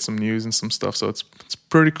starting to get some news and some stuff, so it's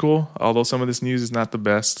pretty cool. Although some of this news is not the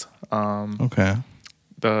best. Okay.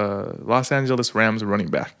 The Los Angeles Rams running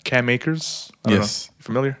back Cam Akers. I don't know. Yes. You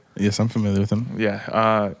familiar? Yes, I'm familiar with him.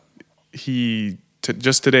 Yeah. He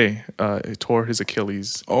just today he tore his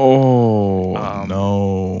Achilles. Oh,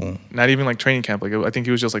 no. Not even like training camp. Like I think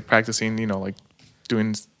he was just like practicing. Like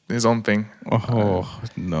doing his own thing. Oh,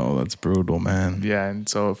 no, that's brutal, man. Yeah, and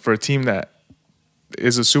so for a team that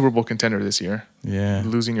is a Super Bowl contender this year, Yeah.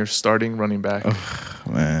 losing your starting running back,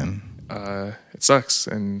 Man. it sucks.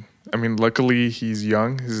 And I mean, luckily he's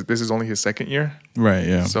young. This is only his second year, Right,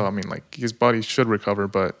 yeah. so I mean, like his body should recover.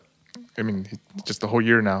 But I mean, just the whole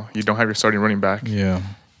year now, you don't have your starting running back, Yeah.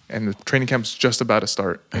 and the training camp's just about to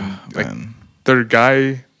start. And like Man. their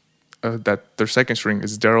guy, their second string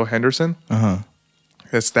is Darrell Henderson. Uh-huh.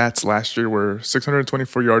 His stats last year were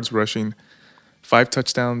 624 yards rushing, 5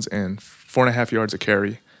 touchdowns, and 4.5 yards a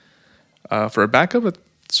carry. For a backup,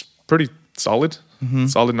 it's pretty solid.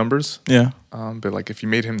 Solid numbers. Yeah. But like if you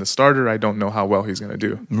made him the starter, I don't know how well he's going to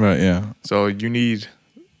do. Right, yeah. So you need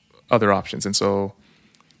other options. And so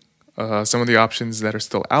some of the options that are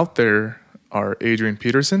still out there are Adrian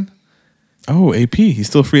Peterson. Oh, AP. He's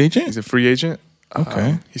still a free agent? He's a free agent.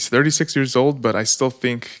 Okay. He's 36 years old, but I still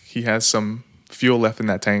think he has some fuel left in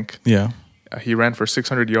that tank. Yeah. He ran for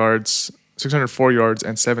 604 yards,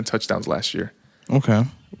 and 7 touchdowns last year. Okay.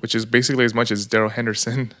 which is basically as much as Darrell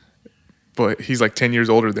Henderson, but he's like 10 years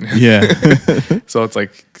older than him. Yeah. So it's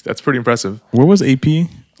like, that's pretty impressive. Where was AP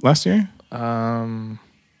last year? Damn.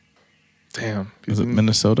 Was it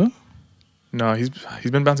Minnesota? No, he's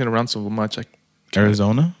been bouncing around so much.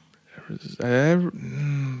 Arizona?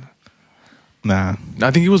 Nah.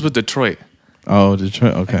 I think he was with Detroit. Oh,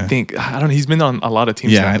 Detroit. Okay. I don't know. He's been on a lot of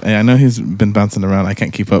teams. Yeah, I know he's been bouncing around. I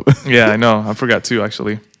can't keep up. Yeah, I know. I forgot too,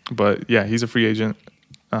 actually. But yeah, he's a free agent.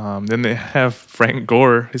 Then they have Frank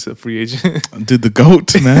Gore. He's a free agent. Dude, the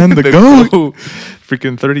GOAT, man. The GOAT.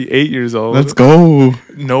 Freaking 38 years old. Let's go.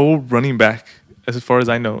 No running back, as far as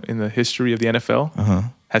I know, in the history of the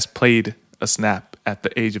NFL, has played a snap at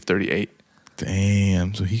the age of 38.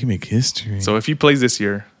 Damn. So he can make history. So if he plays this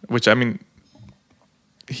year, which I mean,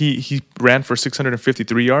 he ran for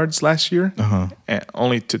 653 yards last year, and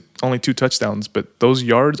only 2 touchdowns. But those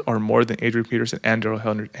yards are more than Adrian Peterson and Darrell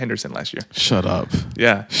Henderson last year. Shut up.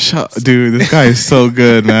 Yeah, dude. This guy is so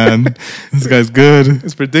good, man. This guy's good.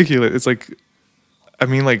 It's ridiculous. It's like, I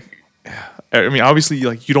mean, obviously,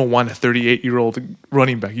 like you don't want a 38-year-old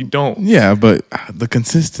running back. You don't. Yeah, but the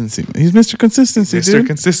consistency. He's Mr. Consistency. Mr. Dude.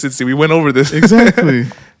 Consistency. We went over this Exactly.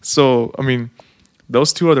 So I mean,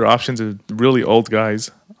 those 2 other options are really old guys.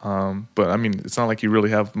 But I mean, it's not like you really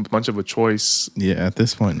have much of a choice. Yeah, at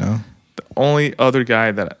this point, no. The only other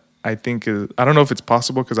guy that I think is, I don't know if it's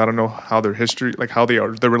possible because I don't know how their history, like how their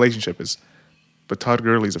relationship is. But Todd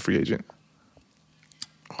Gurley's a free agent.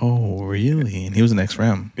 Oh, really? And he was an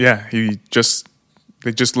ex-Ram. Yeah, they just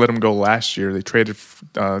let him go last year. They traded,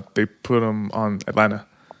 they put him on Atlanta.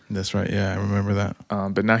 That's right. Yeah, I remember that.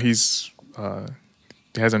 But now he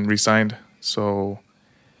hasn't re-signed. So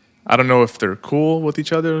I don't know if they're cool with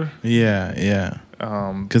each other. Yeah.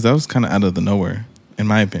 Because that was kind of out of the nowhere, in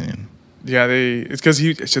my opinion. Yeah, it's because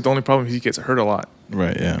it's the only problem, he gets hurt a lot.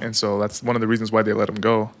 Right, yeah. And so that's one of the reasons why they let him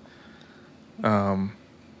go.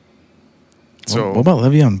 So what about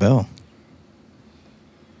Le'Veon Bell?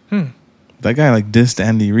 That guy like dissed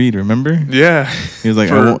Andy Reid, remember? Yeah. He was like,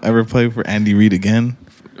 I won't ever play for Andy Reid again.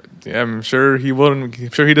 Yeah, I'm sure he wouldn't. I'm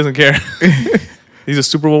sure he doesn't care. He's a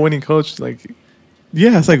Super Bowl winning coach. Like,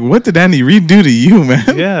 yeah, it's like, what did Andy Reid do to you,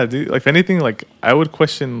 man? Yeah, dude. Like, if anything, like, I would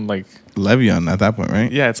question, like, Le'Veon at that point,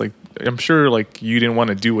 right? Yeah, it's like, I'm sure, like, you didn't want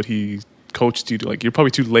to do what he coached you to. Like, you're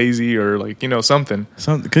probably too lazy or, like, something.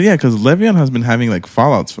 Because Le'Veon has been having, like,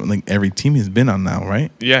 fallouts from, like, every team he's been on now,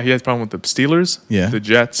 right? Yeah, he has a problem with the Steelers, the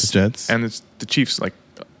Jets, and the Chiefs. Like,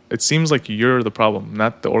 it seems like you're the problem,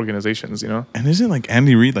 not the organizations, And isn't, like,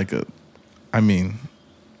 Andy Reid, like, a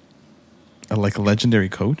legendary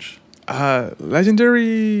coach?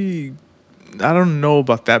 Legendary, I don't know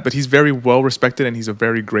about that, but he's very well respected and he's a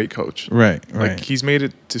very great coach. Right. Like, he's made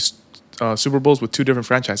it to Super Bowls with 2 different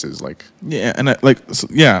franchises. Like, yeah, and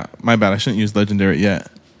my bad. I shouldn't use legendary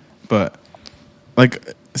yet, but like,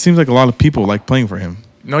 it seems like a lot of people like playing for him.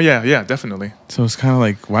 No, yeah, definitely. So it's kind of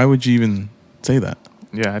like, why would you even say that?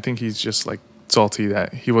 Yeah, I think he's just like salty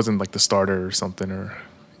that he wasn't like the starter or something, or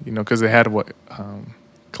because they had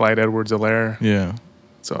Clyde Edwards-Helaire. Yeah.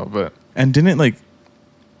 So, but didn't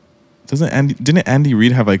Andy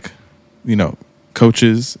Reid have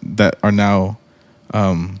coaches that are now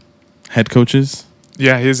head coaches?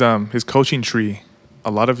 Yeah, his coaching tree,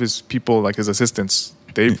 a lot of his people, like his assistants,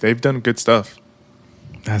 they've done good stuff.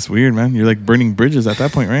 That's weird, man. You're like burning bridges at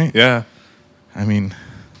that point, right? Yeah. I mean,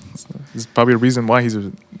 there's probably a reason why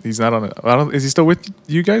he's not on it. Is he still with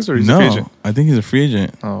you guys, or is he a free agent? I think he's a free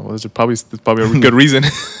agent. Oh, well, there's probably a good reason.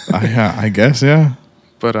 I guess, yeah.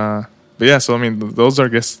 But yeah. So I mean, those are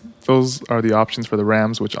the options for the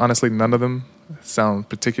Rams, which honestly none of them sound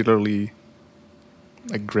particularly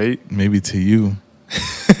like great. Maybe to you,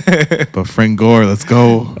 but Frank Gore, let's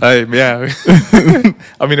go. Yeah.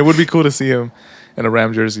 I mean, it would be cool to see him in a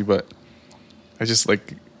Ram jersey, but I just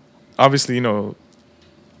obviously all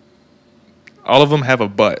of them have a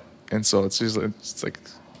butt, and so it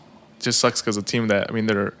just sucks because a team that, I mean,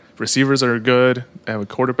 their receivers are good, they have a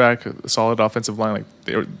quarterback, a solid offensive line, like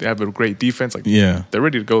they have a great defense, they're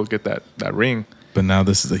ready to go get that ring. But now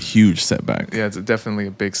this is a huge setback. Yeah, it's definitely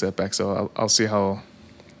a big setback. So I'll see how.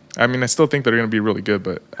 I mean, I still think they're going to be really good,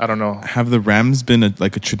 but I don't know. Have the Rams been a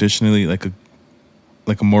traditionally like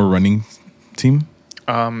a more running team?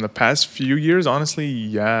 The past few years, honestly,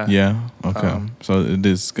 yeah. Yeah. Okay. So it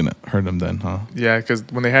is gonna hurt them then, huh? Yeah, because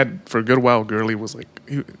when they had for a good while, Gurley was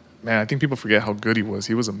I think people forget how good he was.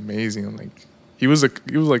 He was amazing. Like he was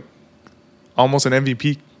like almost an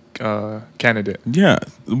MVP candidate. Yeah.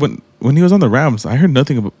 When he was on the Rams, I heard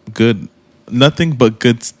nothing but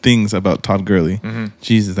good things about Todd Gurley. Mm-hmm.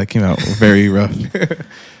 Jesus, that came out very rough. But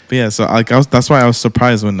yeah, so that's why I was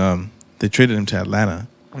surprised when they traded him to Atlanta.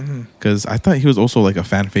 Because I thought he was also like a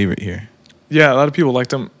fan favorite here. Yeah, a lot of people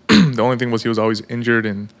liked him. The only thing was he was always injured,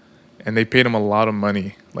 and they paid him a lot of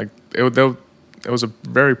money. Like it was a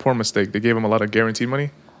very poor mistake. They gave him a lot of guaranteed money.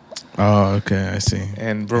 Oh, okay, I see.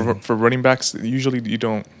 And for running backs, usually you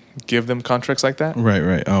don't give them contracts like that.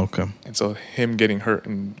 Right. Oh, okay. And so him getting hurt,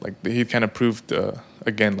 and like he kind of proved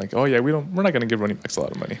again, like, oh yeah, we're not gonna give running backs a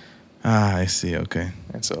lot of money. Ah, I see. Okay.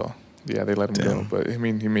 And so yeah, they let him Damn. go. But I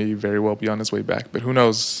mean, he may very well be on his way back. But who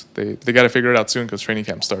knows? They got to figure it out soon because training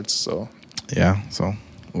camp starts. So Yeah. So,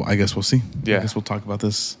 well, I guess we'll see. Yeah. I guess we'll talk about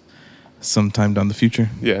this sometime down the future.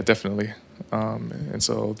 yeah, definitely. And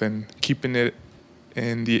so then keeping it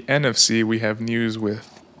in the NFC, we have news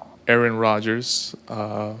with Aaron Rodgers.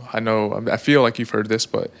 I feel like you've heard this,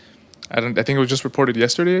 but I think it was just reported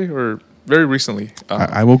yesterday or very recently.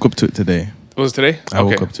 I woke up to it today. Was it today? I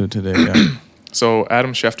woke up to it today. Yeah. So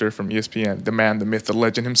Adam Schefter from ESPN, the man, the myth, the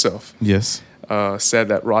legend himself, Yes. said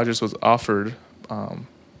that Rodgers was offered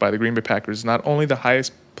by the Green Bay Packers not only the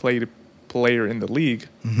highest paid player in the league,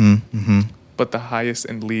 but the highest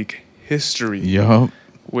in league history. Yup.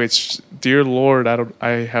 Which, dear Lord, I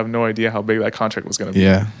have no idea how big that contract was going to be.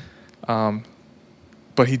 Yeah.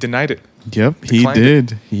 But he denied it, Yep. He Declined it.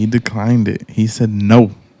 did. He declined it. He said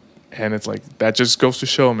no. and it's like that just goes to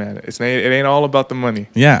show, man, it ain't all about the money.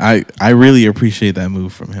 Yeah, I really appreciate that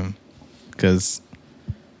move from him because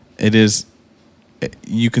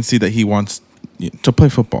you can see that he wants to play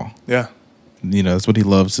football. Yeah, That's what he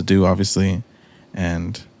loves to do, obviously.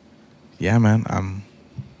 And yeah, man,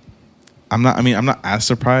 I'm not as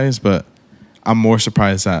surprised, but I'm more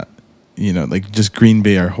surprised that, like just Green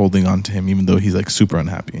Bay are holding on to him even though he's like super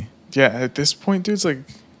unhappy. yeah. At this point, dude, it's like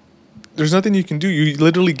there's nothing you can do. You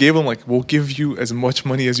literally gave him like, we'll give you as much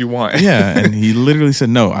money as you want. Yeah, and he literally said,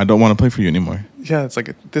 no, I don't want to play for you anymore. Yeah, it's like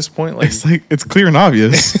at this point, like, It's clear and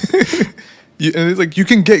obvious. and it's like you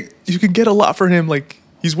can get a lot for him. Like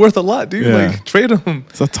he's worth a lot, dude. Yeah. Like trade him.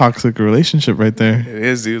 It's a toxic relationship right there. It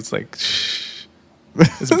is, dude. It's like, shh.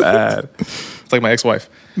 It's bad. It's like my ex-wife.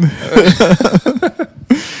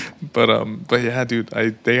 But yeah, dude.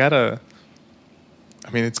 They had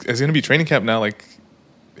it's gonna be training camp now. Like,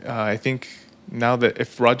 I think now that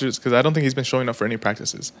if Rodgers, because I don't think he's been showing up for any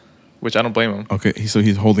practices, which I don't blame him. Okay, so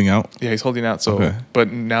he's holding out. Yeah, he's holding out. So, Okay.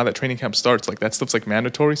 but now that training camp starts, like that stuff's like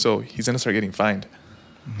mandatory. So he's gonna start getting fined.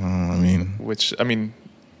 Which I'm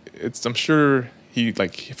sure he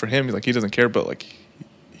like for him like he doesn't care, but like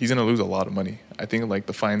he's gonna lose a lot of money. I think like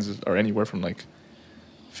the fines are anywhere from like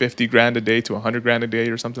 $50,000 a day to $100,000 a day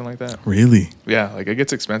or something like that. Really? Yeah, like it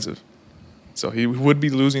gets expensive. So he would be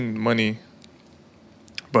losing money.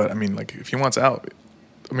 But I mean, like if he wants out,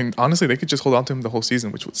 I mean honestly, they could just hold on to him the whole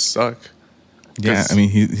season, which would suck. Yeah, I mean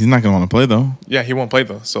he's not gonna want to play though. Yeah, he won't play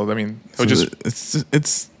though. So I mean, he'll So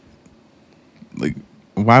it's like,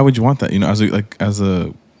 why would you want that? As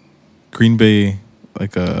a Green Bay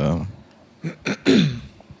like a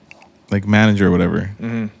like manager or whatever,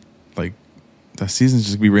 like that season's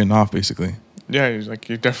just be written off basically. Yeah,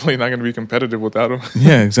 you're definitely not going to be competitive without him.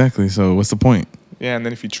 Yeah, exactly. So what's the point? Yeah, and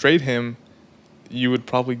then if you trade him, you would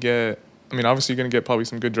probably get. I mean, obviously you're going to get probably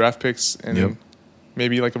some good draft picks and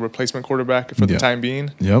maybe like a replacement quarterback for the time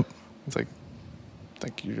being. Yep. It's like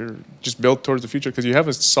you're just built towards the future because you have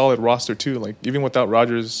a solid roster too. Like even without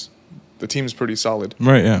Rodgers, the team's pretty solid.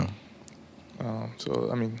 Right. Yeah. So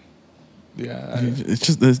I mean, yeah. It's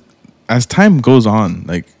just as time goes on,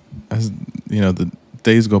 like as the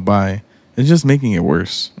days go by, it's just making it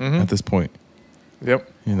worse at this point. Yep.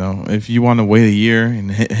 If you want to wait a year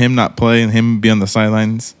and him not play and him be on the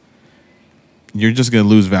sidelines, you're just gonna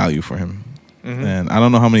lose value for him. And I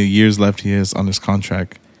don't know how many years left he has on this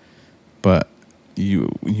contract, but you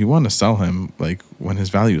want to sell him like when his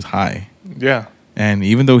value is high. Yeah. And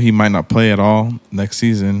even though he might not play at all next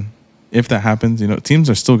season, if that happens, teams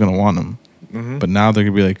are still gonna want him. But now they're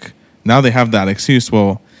gonna be like, now they have that excuse.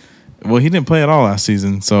 Well, he didn't play at all last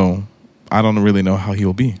season, so I don't really know how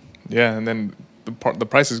he'll be. Yeah, and then the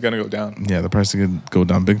price is gonna go down. Yeah, the price is gonna go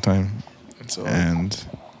down big time. And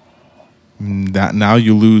that now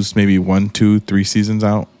you lose maybe 1, 2, 3 seasons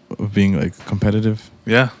out of being like competitive.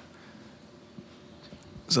 Yeah.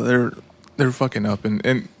 So they're fucking up,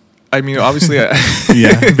 and I mean obviously,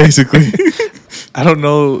 Yeah, basically. I don't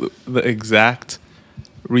know the exact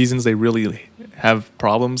reasons they really have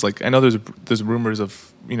problems. Like I know there's rumors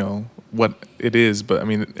of what it is, but I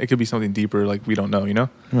mean it could be something deeper. Like we don't know,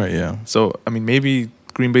 Right. Yeah. So I mean maybe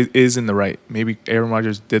Green Bay is in the right. Maybe Aaron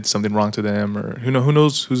Rodgers did something wrong to them, or who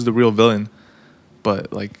knows who's the real villain.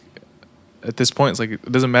 But like at this point, it's like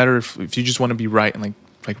it doesn't matter if you just want to be right and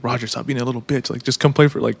like Rodgers, stop being a little bitch. Like just come play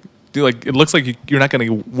for dude. Like it looks like you're not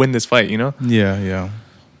gonna win this fight, Yeah. Yeah.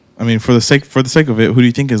 I mean, for the sake of it, who do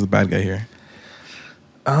you think is the bad guy here?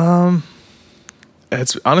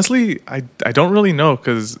 It's honestly, I don't really know,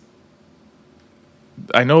 because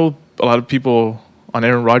I know a lot of people on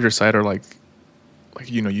Aaron Rodgers' side are like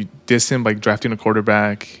you diss him by drafting a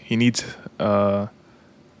quarterback. He needs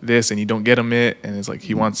this, and you don't get him it, and it's like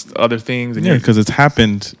he wants other things. And Yeah, because it's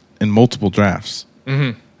happened in multiple drafts.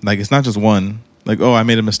 Mm-hmm. Like, it's not just one. Like, oh, I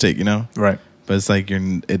made a mistake, Right. But it's like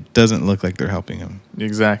it doesn't look like they're helping him.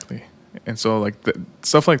 Exactly. And so, like,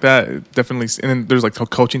 stuff like that, it definitely. And then there's like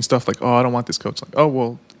coaching stuff, like, oh, I don't want this coach. Like, oh,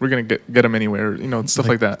 well, we're gonna get him anywhere. Stuff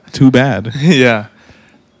like that. Too bad. Yeah.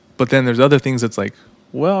 But then there's other things that's like,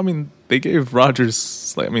 well, I mean, they gave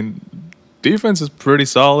Rodgers, defense is pretty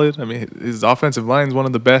solid. I mean, his offensive line is one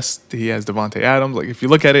of the best. He has Devontae Adams. Like, if you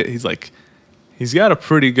look at it, he's got a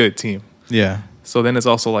pretty good team. Yeah. So then it's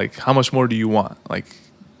also like, how much more do you want? Like,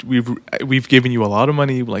 we've given you a lot of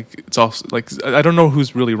money. Like, it's also like, I don't know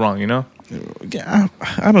who's really wrong. Yeah,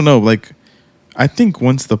 I don't know. Like, I think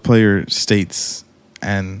once the player states,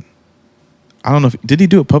 and I don't know, did he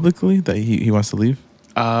do it publicly that he wants to leave?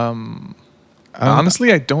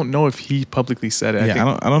 Honestly, I don't know if he publicly said it.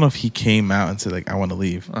 Yeah, I don't know if he came out and said, like, I want to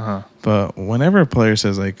leave. Uh-huh. But whenever a player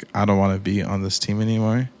says, like, I don't want to be on this team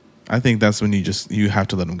anymore, I think that's when you have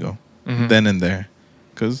to let him go. Mm-hmm. Then and there.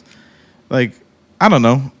 Because, like, I don't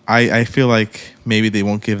know. I feel like maybe they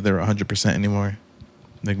won't give their 100% anymore.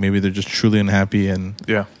 Like, maybe they're just truly unhappy and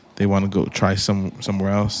Yeah. they want to go try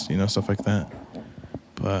somewhere else, stuff like that.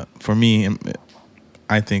 But for me,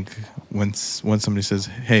 I think when somebody says,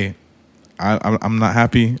 hey, I'm not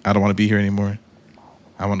happy, I don't want to be here anymore,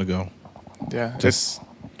 I want to go. Yeah. Just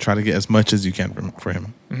try to get as much as you can for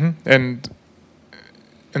him. Mm-hmm.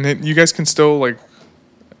 And then you guys can still, like,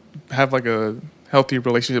 have, like, a healthy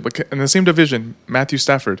relationship. Like, in the same division, Matthew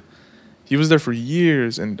Stafford, he was there for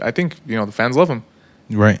years, and I think, the fans love him.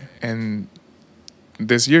 Right. And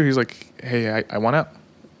this year, he's like, hey, I want out.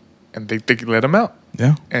 And they let him out.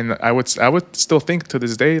 Yeah. And I would still think to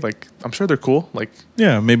this day, like, I'm sure they're cool. Like,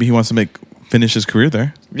 yeah, maybe he wants to finish his career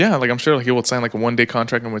there. Yeah, like, I'm sure, like, he will sign, like, a one-day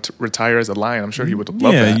contract and retire as a Lion. I'm sure he would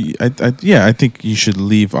love that. I think you should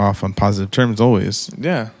leave off on positive terms always.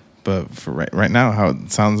 Yeah. But for right now, how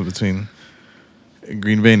it sounds between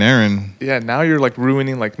Green Bay and Aaron. Yeah, now you're, like,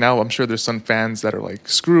 ruining, like, now I'm sure there's some fans that are like,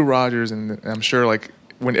 screw Rodgers, and I'm sure, like,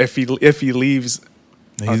 if he leaves,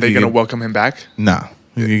 are they going to welcome him back? Nah.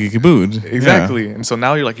 You get booed. Exactly. Yeah. And so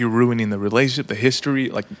now you're ruining the relationship, the history.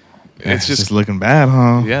 Like, it's just looking bad,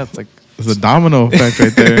 huh? Yeah, it's like there's a domino effect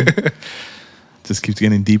right there. Just keeps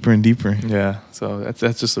getting deeper and deeper. Yeah, so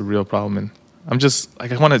that's just a real problem. And I'm just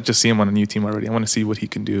like, I want to just see him on a new team already. I want to see what he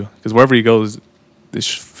can do, because wherever he goes, this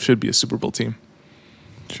should be a Super Bowl team.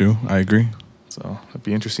 True, I agree. So it'd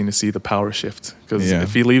be interesting to see the power shift, because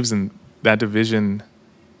if he leaves in that division,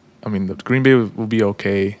 I mean, the Green Bay will be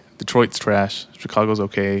okay. Detroit's trash. Chicago's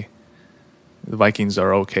okay. The Vikings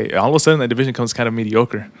are okay. All of a sudden, that division becomes kind of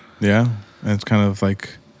mediocre. Yeah, and it's kind of like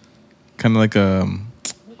the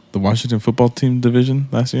Washington football team division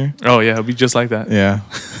last year. Oh yeah, it'll be just like that. Yeah,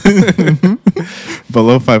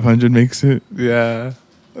 below 500 makes it. Yeah,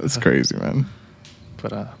 that's crazy, man.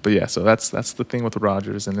 But yeah, so that's the thing with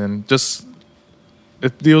Rodgers, and then just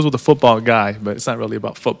it deals with a football guy, but it's not really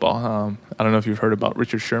about football. I don't know if you've heard about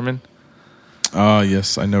Richard Sherman. Oh,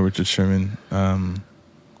 yes, I know Richard Sherman.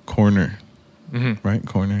 Corner, right?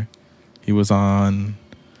 Corner. He was on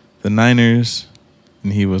the Niners,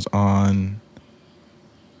 and he was on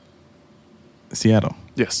Seattle.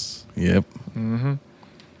 Yes. Yep. Mm-hmm.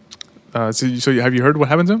 So have you heard what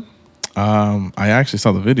happened to him? I actually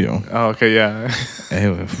saw the video. Oh, okay, yeah. Hey,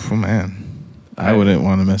 man, I wouldn't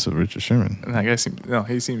want to mess with Richard Sherman. That guy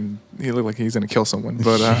he looked like he's gonna kill someone,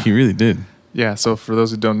 but he really did. Yeah, so for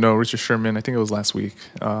those who don't know, Richard Sherman, I think it was last week,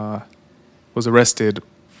 was arrested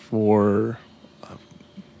for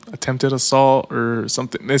attempted assault or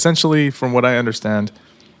something. Essentially, from what I understand,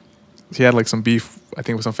 he had like some beef, I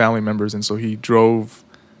think, with some family members, and so he drove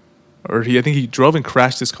and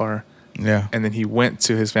crashed his car. Yeah. And then he went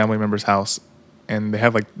to his family member's house, and they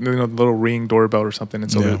have like the little Ring doorbell or something,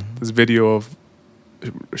 and so there's this video of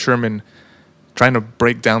Sherman trying to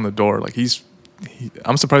break down the door. Like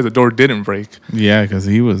I'm surprised the door didn't break. Yeah, because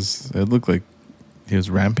it looked like he was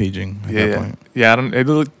rampaging at that point. Yeah,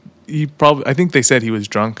 I think they said he was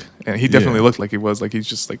drunk, and he definitely looked like he was. Like, he's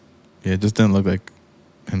just like... Yeah, it just didn't look like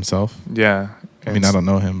himself. Yeah. I mean, I don't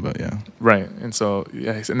know him, but yeah. Right. And so,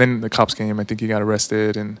 yeah, and then the cops came. I think he got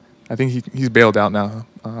arrested, and I think he's bailed out now.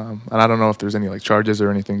 And I don't know if there's any like charges or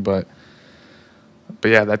anything, but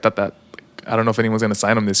yeah, I thought that, I don't know if anyone's going to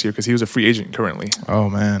sign him this year, because he was a free agent currently. Oh,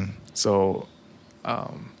 man. So...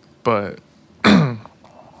 but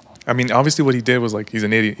I mean, obviously, what he did was like he's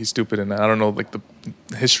an idiot, he's stupid, and I don't know like the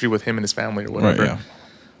history with him and his family or whatever. Right,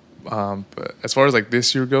 yeah. But as far as like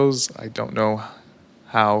this year goes, I don't know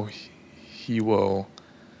how he will,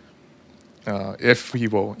 if he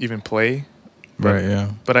will even play. Right,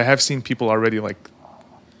 yeah. But I have seen people already like,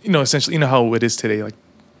 essentially, how it is today, like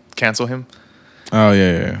cancel him. Oh,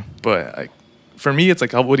 yeah. But for me, it's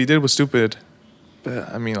like what he did was stupid. But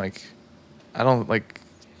I mean, like, I don't like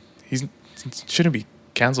he shouldn't be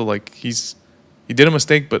canceled. Like he did a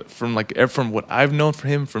mistake, but from what I've known for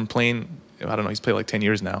him from playing, I don't know, he's played like 10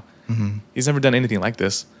 years now. Mm-hmm. He's never done anything like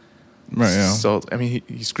this. Right, yeah. So I mean,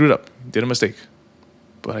 he screwed up, he did a mistake,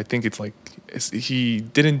 but I think it's like he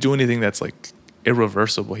didn't do anything that's like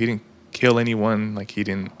irreversible. He didn't kill anyone. Like he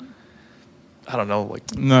didn't. I don't know.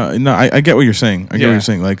 Like No, I get what you're saying. I get what Yeah. you're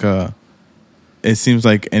saying. Like, it seems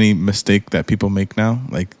like any mistake that people make now,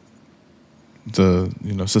 like the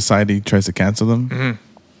society tries to cancel them, mhm.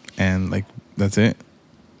 and like that's it.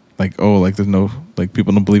 Like, oh, like there's no, like,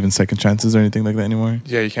 people don't believe in second chances or anything like that anymore.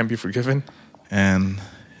 Yeah, you can't be forgiven. And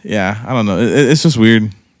yeah, I don't know. It's just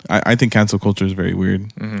weird. I think cancel culture is very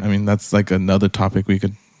weird. Mhm. I mean, that's like another topic we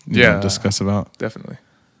could discuss about. Definitely.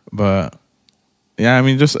 But yeah, I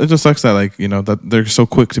mean, it just sucks that like that they're so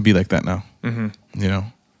quick to be like that now. Mm-hmm.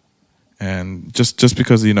 And just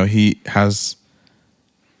because he has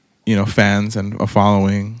fans and a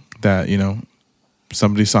following that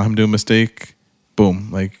somebody saw him do a mistake, boom,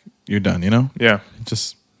 like you're done. Yeah. It's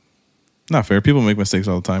just not fair. People make mistakes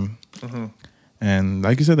all the time. Mm-hmm. And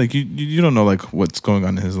like you said, like you don't know like what's going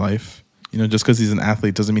on in his life. Just because he's an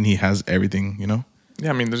athlete doesn't mean he has everything. Yeah,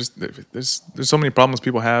 I mean, there's so many problems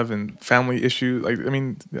people have and family issues. Like, I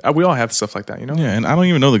mean, we all have stuff like that, Yeah, and I don't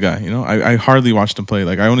even know the guy. I hardly watched him play.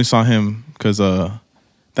 Like, I only saw him because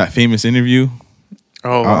that famous interview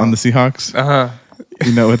on the Seahawks.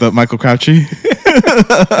 With Michael Crabtree.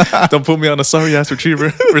 Don't put me on a sorry ass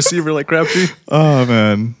receiver like Crabtree. Oh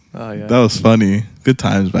man, yeah, that was funny. Good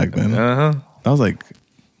times back then. Uh-huh. That was like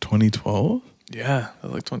 2012. Yeah,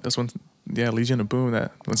 that's when Legion of Boom.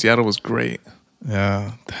 That when Seattle was great.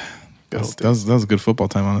 Yeah, that was a good football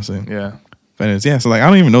time, honestly. Yeah. But anyways, yeah. So like, I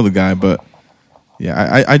don't even know the guy, but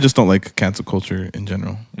yeah, I just don't like cancel culture in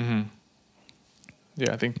general. Mm-hmm.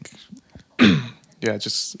 Yeah, I think. Yeah,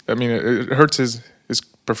 I mean, it hurts his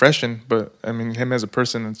profession, but I mean, him as a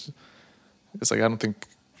person, it's like I don't think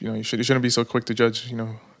you shouldn't be so quick to judge.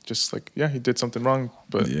 Just like he did something wrong,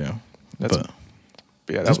 but yeah, that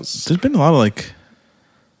was. There's been a lot of like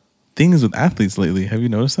things with athletes lately. Have you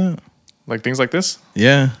noticed that? Like things like this?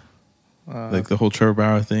 Yeah. Like the whole Trevor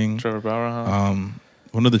Bauer thing. Trevor Bauer, huh?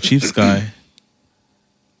 One of the Chiefs guy,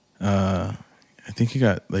 I think he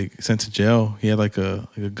got like sent to jail. He had like a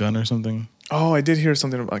gun or something. Oh, I did hear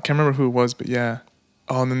something about, I can't remember who it was, but yeah.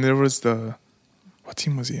 Oh, and then there was what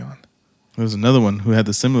team was he on? There was another one who had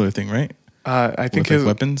the similar thing, right? I think with, like,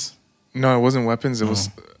 weapons. No, it wasn't weapons. It was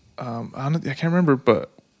I can't remember,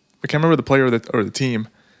 but I can't remember the player or the team,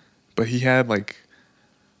 but he had like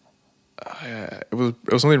it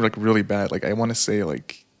was something like really bad. Like I want to say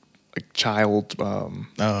like child.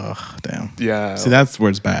 Oh damn. Yeah. See, that's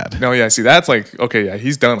where it's bad. No, yeah. See, that's like okay. Yeah,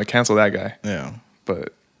 he's done. Like cancel that guy. Yeah.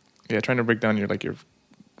 But yeah, trying to break down your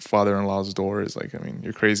father-in-law's door is like, I mean,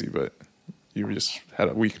 you're crazy, but you just had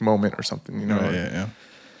a weak moment or something. Yeah.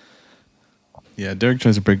 Yeah, Derek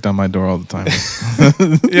tries to break down my door all the time.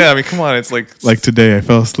 Yeah, I mean, come on. It's like today I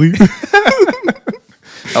fell asleep.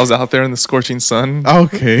 I was out there in the scorching sun.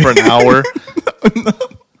 Okay. For an hour.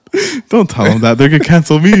 Don't tell them that. They're going to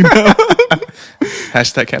cancel me now.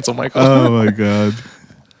 Hashtag cancel Michael. Oh, my God.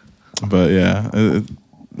 But, yeah. It's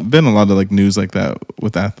been a lot of, like, news like that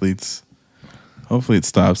with athletes. Hopefully it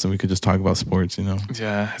stops and we could just talk about sports,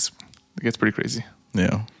 Yeah, it gets pretty crazy.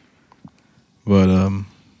 Yeah. But,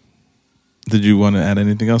 did you want to add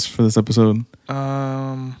anything else for this episode?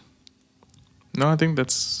 No, I think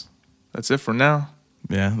that's it for now.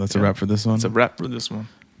 Yeah, that's a wrap for this one. That's a wrap for this one.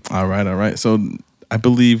 All right. So I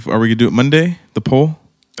believe, are we going to do it Monday, the poll?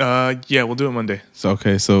 Yeah, we'll do it Monday. So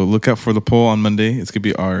look out for the poll on Monday. It's going to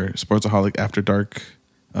be our Sportsaholic After Dark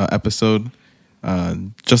episode.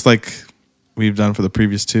 Just like we've done for the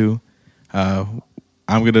previous two. I'm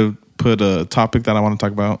going to put a topic that I want to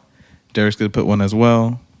talk about. Derek's going to put one as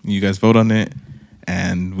well. You guys vote on it,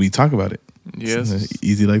 and we talk about it. Yes. It's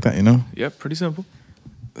easy like that, Yep, pretty simple.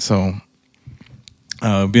 So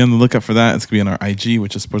be on the lookout for that. It's going to be on our IG,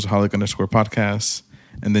 which is Sportsaholic_podcast.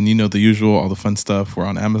 And then the usual, all the fun stuff. We're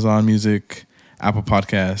on Amazon Music, Apple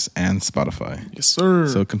Podcasts, and Spotify. Yes, sir.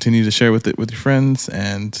 So continue to share with your friends,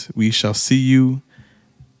 and we shall see you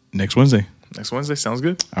next Wednesday. Next Wednesday. Sounds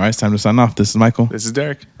good. All right, it's time to sign off. This is Michael. This is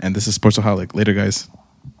Derek. And this is Sportsaholic. Later, guys.